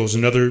vehicles.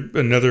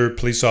 Another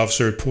police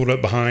officer had pulled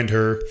up behind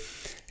her,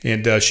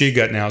 and she had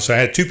gotten out. So I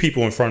had two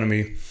people in front of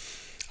me.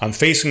 I'm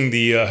facing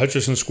the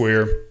Hutchinson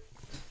Square.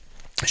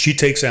 She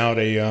takes out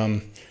a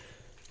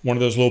one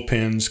of those little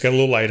pins, got a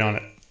little light on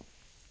it.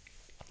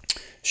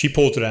 She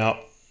pulls it out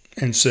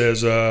and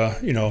says,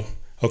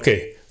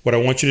 okay, what I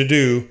want you to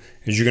do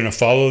is you're going to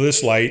follow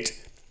this light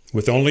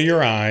with only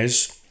your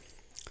eyes.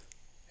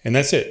 And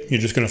that's it.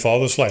 You're just going to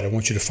follow this light. I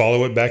want you to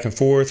follow it back and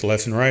forth,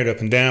 left and right, up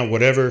and down,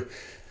 whatever.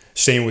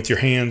 Staying with your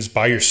hands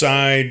by your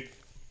side,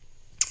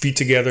 feet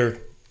together.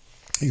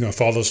 You're going to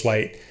follow this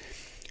light.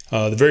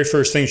 The very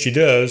first thing she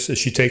does is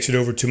she takes it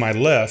over to my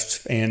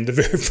left. And the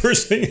very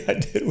first thing I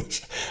did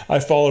was I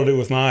followed it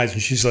with my eyes.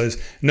 And she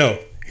says, no,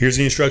 here's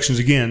the instructions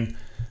again.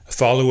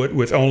 Follow it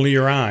with only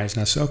your eyes.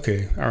 And I said,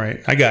 okay, all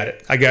right, I got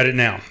it. I got it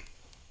now.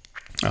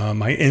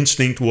 My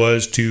instinct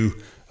was to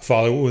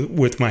follow it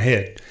with my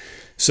head.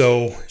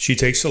 So she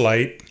takes the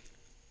light.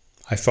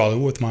 I follow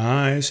it with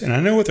my eyes. And I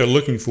know what they're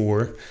looking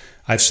for.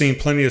 I've seen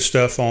plenty of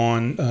stuff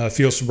on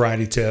field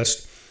sobriety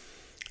tests.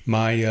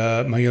 My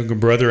younger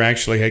brother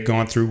actually had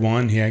gone through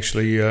one. He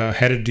actually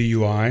had a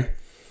DUI.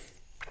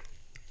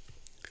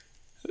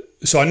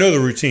 So I know the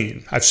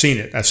routine. I've seen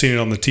it. I've seen it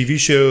on the TV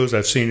shows.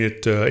 I've seen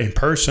it in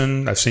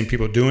person. I've seen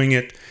people doing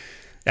it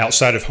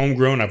outside of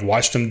homegrown. I've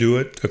watched them do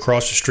it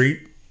across the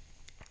street.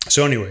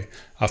 So anyway,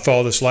 I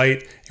follow this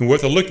light. And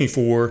what they're looking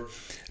for,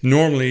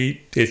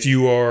 normally, if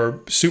you are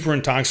super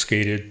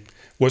intoxicated,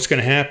 what's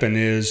going to happen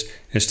is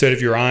instead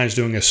of your eyes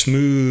doing a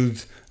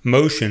smooth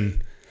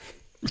motion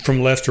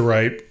from left to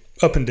right,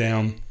 up and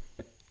down.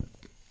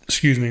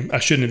 Excuse me. I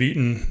shouldn't have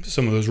eaten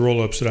some of those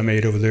roll-ups that I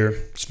made over there.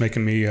 It's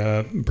making me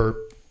burp.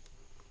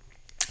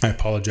 I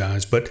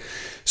apologize. But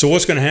so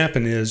what's going to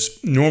happen is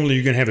normally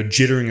you're going to have a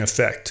jittering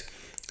effect.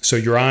 So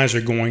your eyes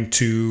are going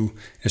to,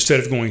 instead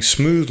of going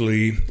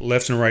smoothly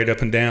left and right,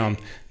 up and down,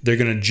 they're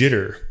going to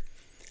jitter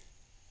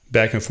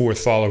back and forth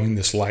following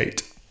this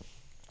light.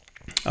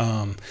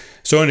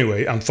 So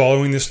anyway, I'm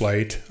following this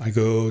light. I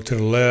go to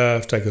the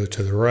left. I go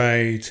to the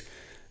right.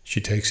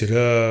 She takes it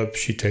up.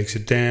 She takes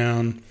it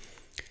down.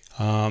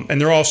 And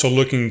they're also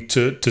looking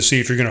to see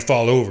if you're going to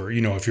fall over.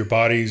 You know, if your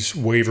body's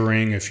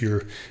wavering, if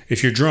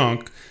you're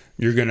drunk,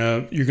 you're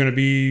gonna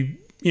be,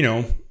 you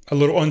know, a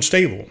little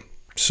unstable.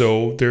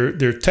 So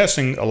they're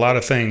testing a lot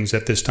of things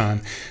at this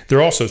time.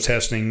 They're also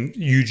testing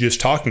you just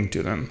talking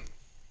to them.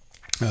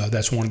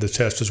 That's one of the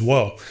tests as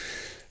well.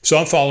 So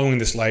I'm following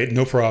this light,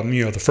 no problem.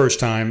 You know, the first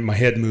time my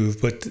head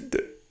moved, but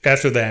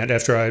after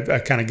I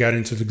kind of got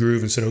into the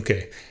groove and said,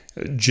 okay,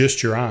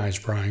 just your eyes,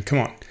 Brian, come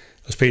on,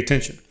 let's pay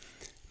attention.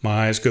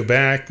 My eyes go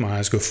back, my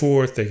eyes go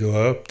forth, they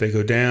go up, they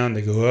go down,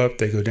 they go up,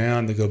 they go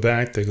down, they go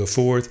back, they go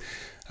forth.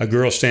 A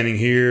girl standing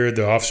here,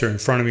 the officer in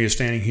front of me is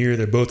standing here.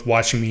 They're both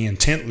watching me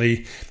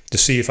intently to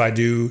see if I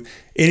do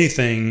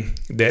anything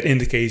that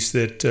indicates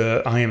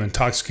that I am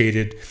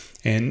intoxicated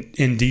and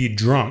indeed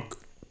drunk.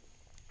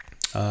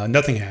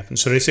 Nothing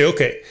happens. So they say,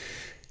 okay,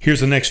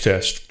 here's the next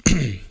test.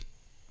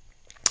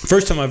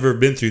 First time I've ever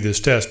been through this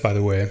test, by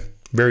the way.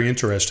 Very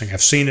interesting.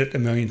 I've seen it a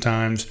million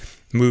times,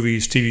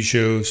 movies, TV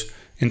shows,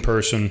 in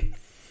person,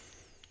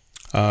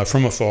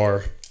 from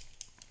afar.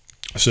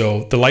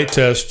 So the light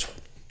test,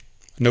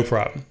 no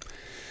problem.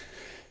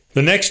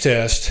 The next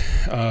test,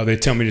 they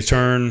tell me to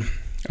turn,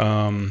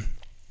 what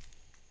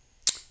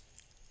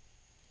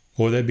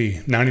would that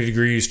be? 90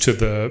 degrees to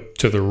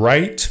the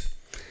right.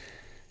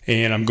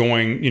 And I'm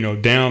going, you know,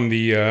 down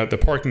the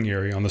parking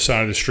area on the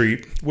side of the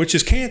street, which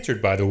is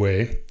cantered, by the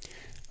way,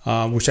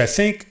 which I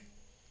think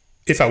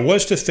if I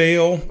was to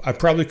fail, I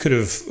probably could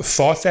have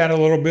fought that a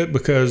little bit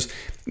because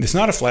it's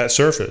not a flat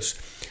surface.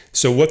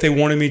 So what they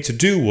wanted me to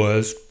do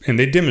was, and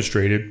they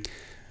demonstrated,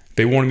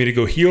 they wanted me to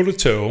go heel to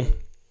toe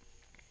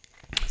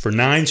for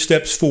 9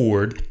 steps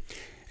forward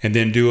and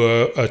then do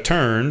a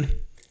turn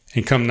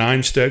and come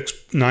 9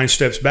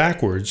 steps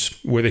backwards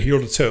with a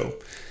heel to toe.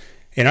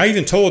 And I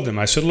even told them,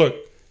 I said, look,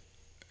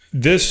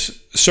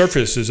 this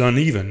surface is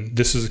uneven.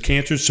 This is a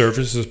cantered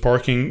surface. This is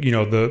parking, you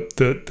know,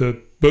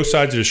 the both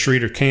sides of the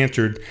street are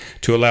cantered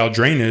to allow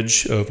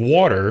drainage of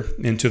water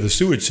into the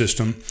sewage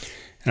system.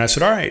 And I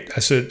said, all right.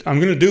 I said, I'm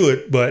going to do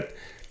it, but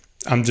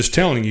I'm just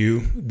telling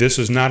you, this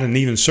is not an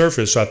even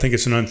surface, so I think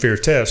it's an unfair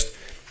test.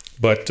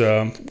 But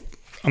I'm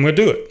going to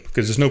do it.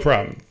 because it's no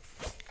problem.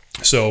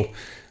 So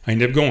I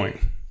ended up going,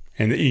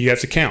 and you have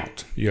to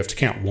count. You have to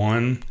count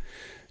 1,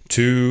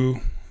 2,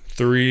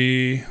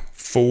 3,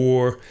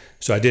 4.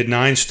 So I did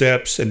 9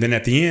 steps, and then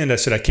at the end I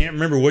said, I can't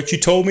remember what you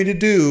told me to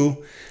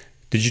do.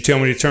 Did you tell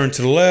me to turn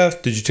to the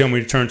left? Did you tell me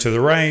to turn to the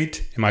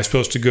right? Am I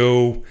supposed to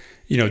go,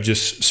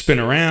 just spin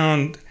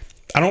around?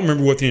 I don't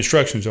remember what the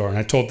instructions are. And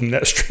I told them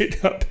that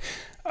straight up.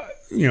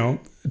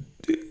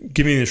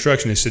 Give me the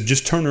instruction. They said,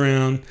 just turn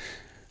around.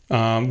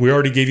 We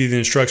already gave you the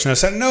instruction. I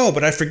said, no,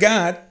 but I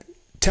forgot.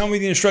 Tell me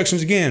the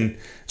instructions again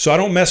so I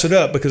don't mess it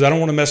up, because I don't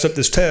want to mess up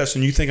this test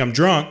and you think I'm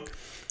drunk.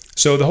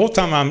 So the whole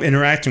time I'm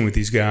interacting with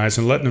these guys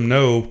and letting them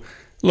know,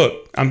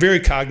 look, I'm very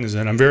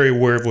cognizant. I'm very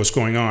aware of what's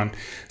going on.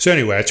 So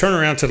anyway, I turn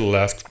around to the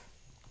left.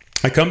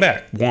 I come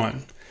back.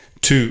 1,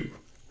 2,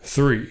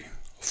 3,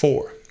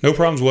 4. No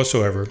problems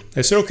whatsoever.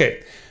 They said,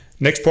 okay,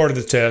 next part of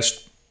the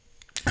test,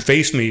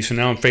 face me. So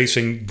now I'm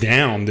facing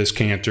down this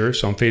canter.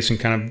 So I'm facing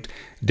kind of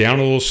down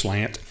a little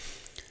slant.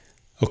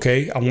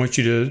 Okay, I want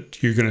you're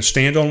going to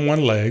stand on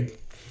one leg.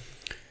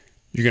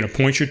 You're going to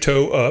point your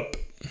toe up,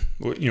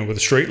 with a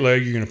straight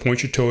leg. You're going to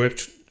point your toe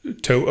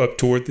up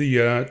toward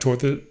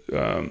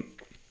the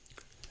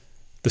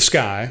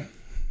sky.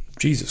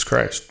 Jesus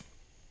Christ.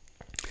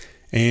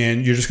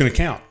 And you're just going to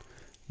count.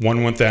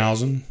 1,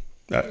 1,000,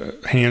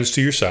 hands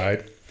to your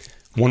side.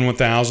 1,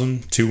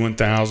 1,000, 2,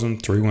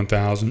 1,000, 3,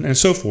 1,000, and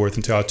so forth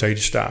until I tell you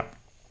to stop.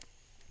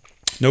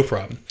 No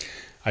problem.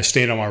 I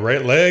stand on my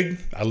right leg.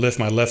 I lift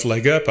my left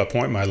leg up. I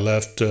point my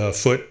left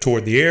foot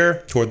toward the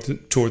air, toward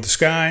the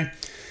sky.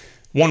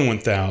 1,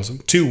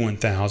 1,000, 2,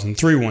 1,000,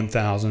 3,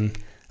 1,000.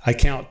 I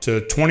count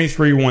to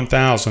 23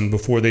 1,000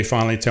 before they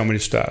finally tell me to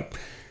stop.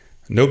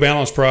 No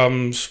balance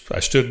problems.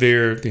 I stood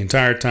there the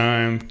entire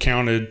time,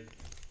 counted.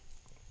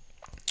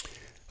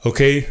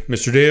 Okay,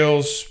 Mr.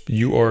 Dales,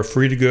 you are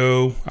free to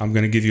go. I'm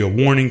going to give you a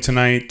warning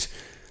tonight.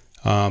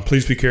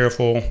 Please be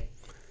careful.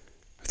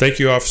 Thank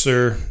you,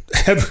 officer.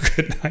 Have a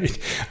good night.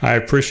 I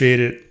appreciate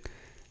it.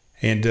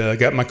 And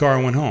got in my car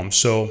and went home.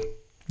 So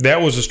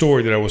that was the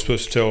story that I was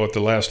supposed to tell at the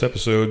last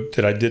episode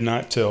that I did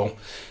not tell,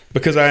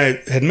 because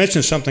I had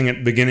mentioned something at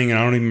the beginning, and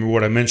I don't even remember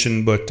what I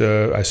mentioned, but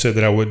I said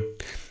that I would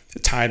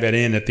tie that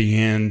in at the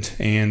end.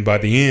 And by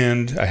the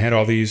end, I had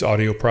all these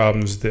audio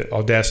problems that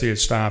Audacity had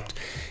stopped,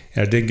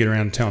 and I didn't get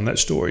around to telling that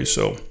story.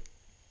 So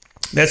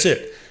that's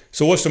it.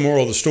 So what's the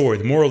moral of the story?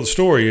 The moral of the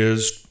story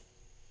is,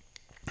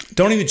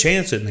 don't even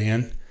chance it,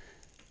 man,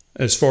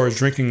 as far as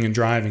drinking and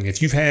driving.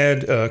 If you've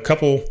had a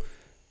couple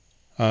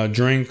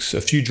drinks,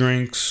 a few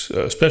drinks,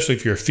 especially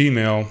if you're a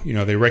female,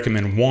 they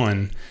recommend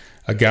 1.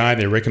 A guy,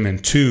 they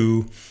recommend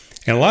 2.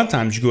 And a lot of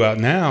times you go out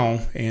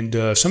now, and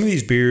some of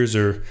these beers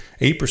are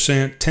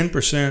 8%,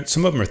 10%.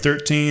 Some of them are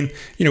 13%.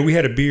 We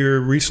had a beer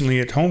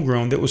recently at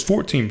Homegrown that was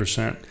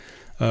 14%,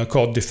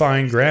 called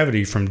Defying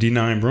Gravity from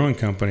D9 Brewing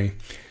Company.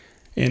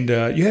 And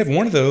you have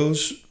one of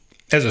those,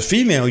 as a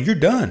female, you're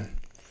done.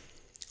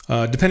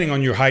 Depending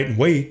on your height and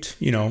weight,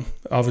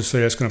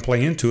 obviously that's going to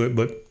play into it.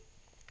 But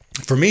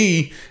for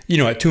me,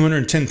 at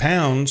 210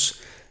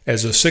 pounds,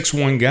 as a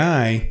 6'1"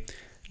 guy,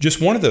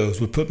 just one of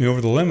those would put me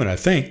over the limit, I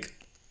think.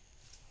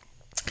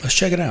 Let's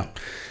check it out.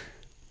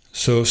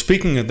 So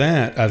speaking of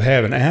that, I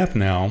have an app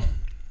now,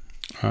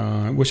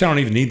 which I don't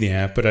even need the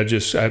app, but I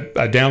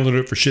downloaded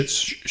it for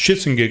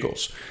shits and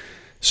giggles.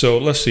 So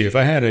let's see, if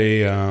I had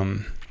a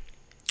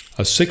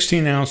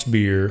 16-ounce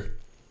beer,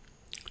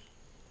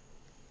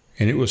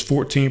 and it was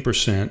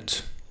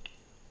 14%.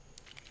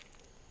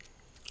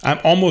 I'm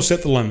almost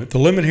at the limit. The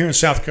limit here in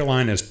South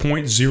Carolina is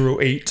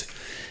 0.08.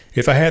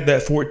 If I had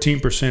that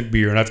 14%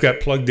 beer, and I've got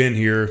plugged in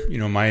here,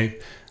 my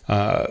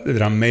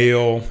that I'm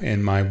male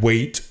and my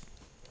weight,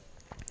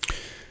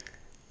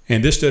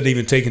 and this doesn't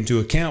even take into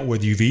account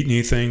whether you've eaten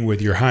anything,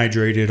 whether you're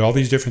hydrated. All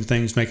these different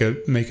things make an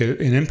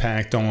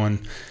impact on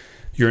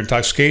your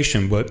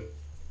intoxication. But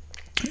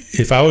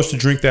if I was to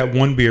drink that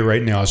one beer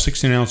right now, a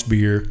 16-ounce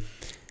beer,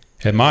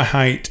 at my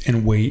height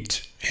and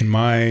weight and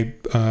my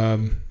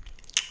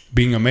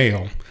being a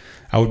male,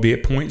 I would be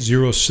at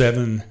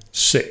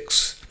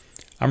 0.076.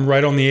 I'm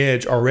right on the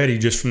edge already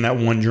just from that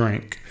one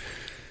drink.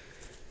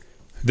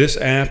 This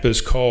app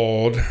is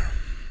called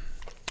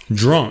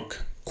Drunk, ?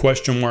 So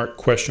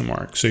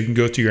you can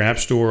go to your app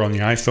store on the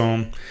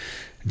iPhone,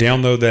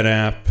 download that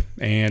app,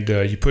 and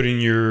you put in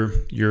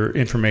your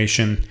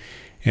information,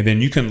 and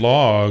then you can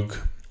log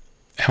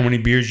how many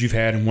beers you've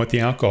had and what the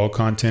alcohol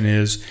content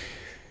is.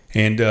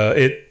 And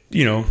it,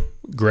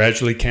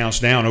 gradually counts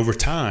down over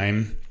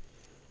time.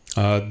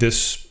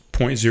 This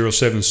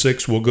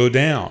 0.076 will go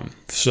down.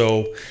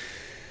 So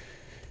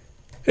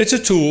it's a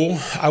tool.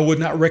 I would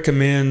not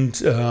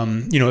recommend,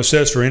 it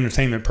says for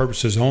entertainment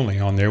purposes only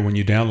on there when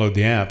you download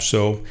the app.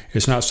 So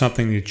it's not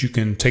something that you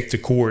can take to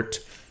court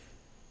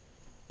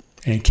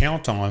and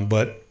count on.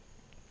 But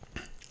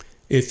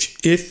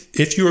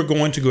if you are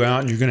going to go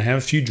out and you're going to have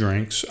a few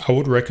drinks, I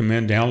would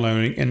recommend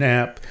downloading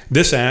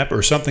this app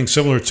or something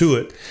similar to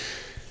it,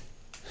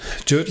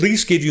 to at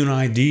least give you an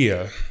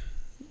idea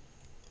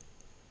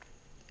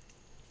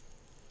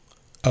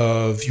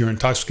of your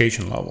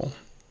intoxication level,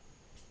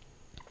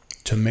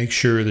 to make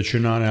sure that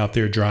you're not out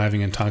there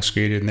driving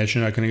intoxicated and that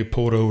you're not going to get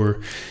pulled over.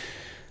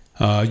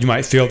 You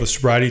might fail the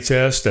sobriety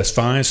test. That's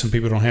fine. Some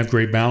people don't have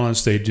great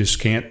balance. They just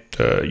can't,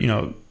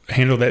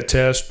 handle that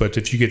test. But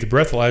if you get the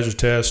breathalyzer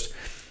test,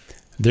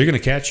 they're going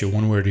to catch you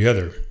one way or the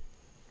other.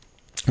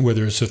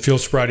 Whether it's a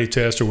field sobriety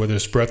test or whether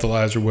it's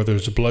breathalyzer, whether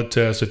it's a blood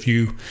test, if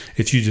you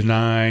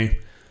deny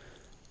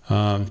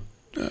or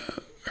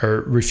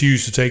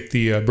refuse to take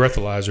the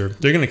breathalyzer,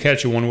 they're going to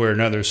catch you one way or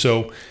another.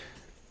 So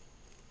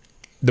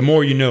the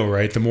more you know,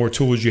 right? The more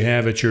tools you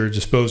have at your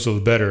disposal,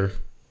 the better.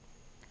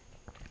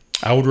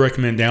 I would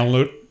recommend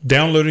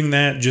downloading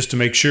that just to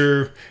make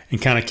sure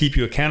and kind of keep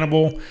you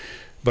accountable.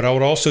 But I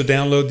would also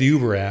download the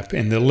Uber app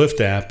and the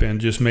Lyft app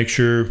and just make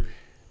sure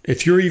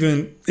if you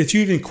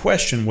even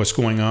question what's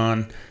going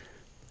on,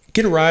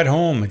 get a ride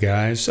home,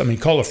 guys. I mean,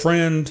 call a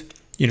friend.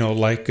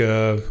 Like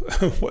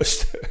what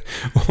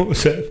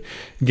was that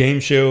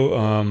game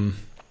show?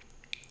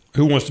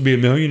 Who Wants to Be a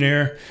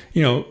Millionaire?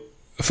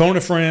 Phone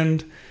a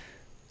friend,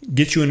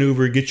 get you an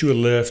Uber, get you a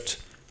Lyft,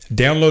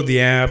 download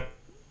the app,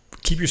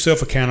 keep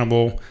yourself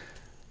accountable.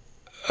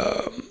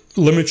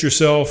 Limit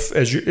yourself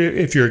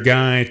if you're a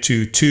guy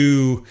to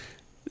 2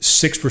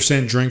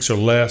 6% drinks or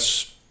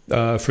less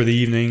for the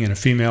evening, and a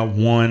female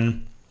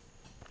 1,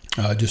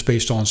 just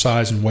based on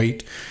size and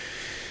weight.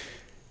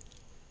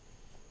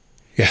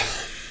 Yeah.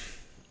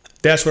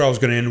 That's what I was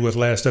going to end with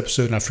last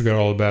episode, and I forgot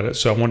all about it.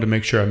 So I wanted to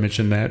make sure I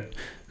mentioned that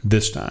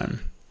this time.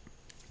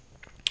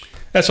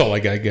 That's all I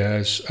got,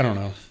 guys. I don't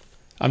know.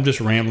 I'm just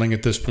rambling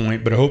at this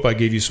point, but I hope I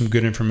gave you some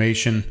good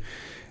information.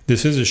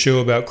 This is a show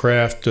about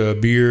craft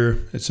beer.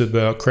 It's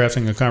about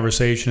crafting a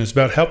conversation. It's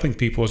about helping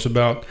people. It's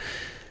about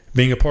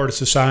being a part of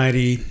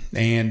society,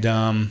 and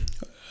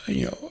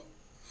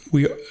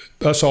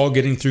us all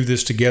getting through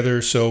this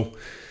together. So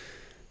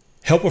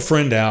help a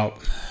friend out.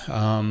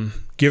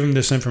 Give them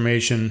this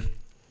information.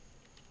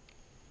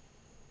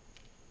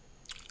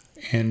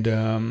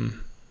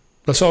 And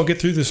let's all get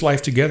through this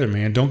life together,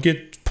 man. Don't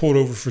get pulled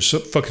over for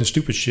fucking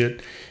stupid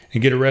shit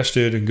and get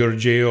arrested and go to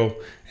jail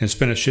and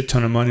spend a shit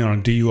ton of money on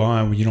a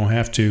DUI when you don't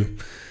have to.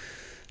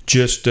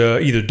 Just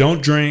either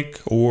don't drink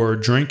or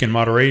drink in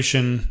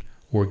moderation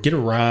or get a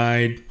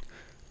ride,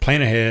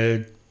 plan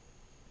ahead.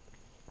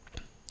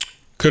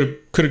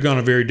 Could have gone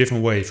a very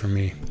different way for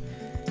me.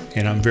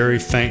 And I'm very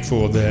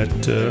thankful that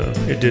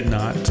it did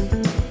not.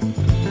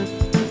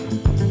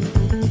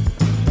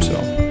 So,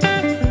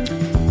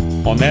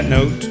 on that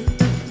note,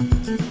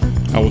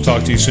 I will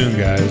talk to you soon,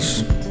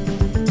 guys.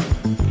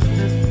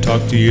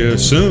 Talk to you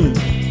soon.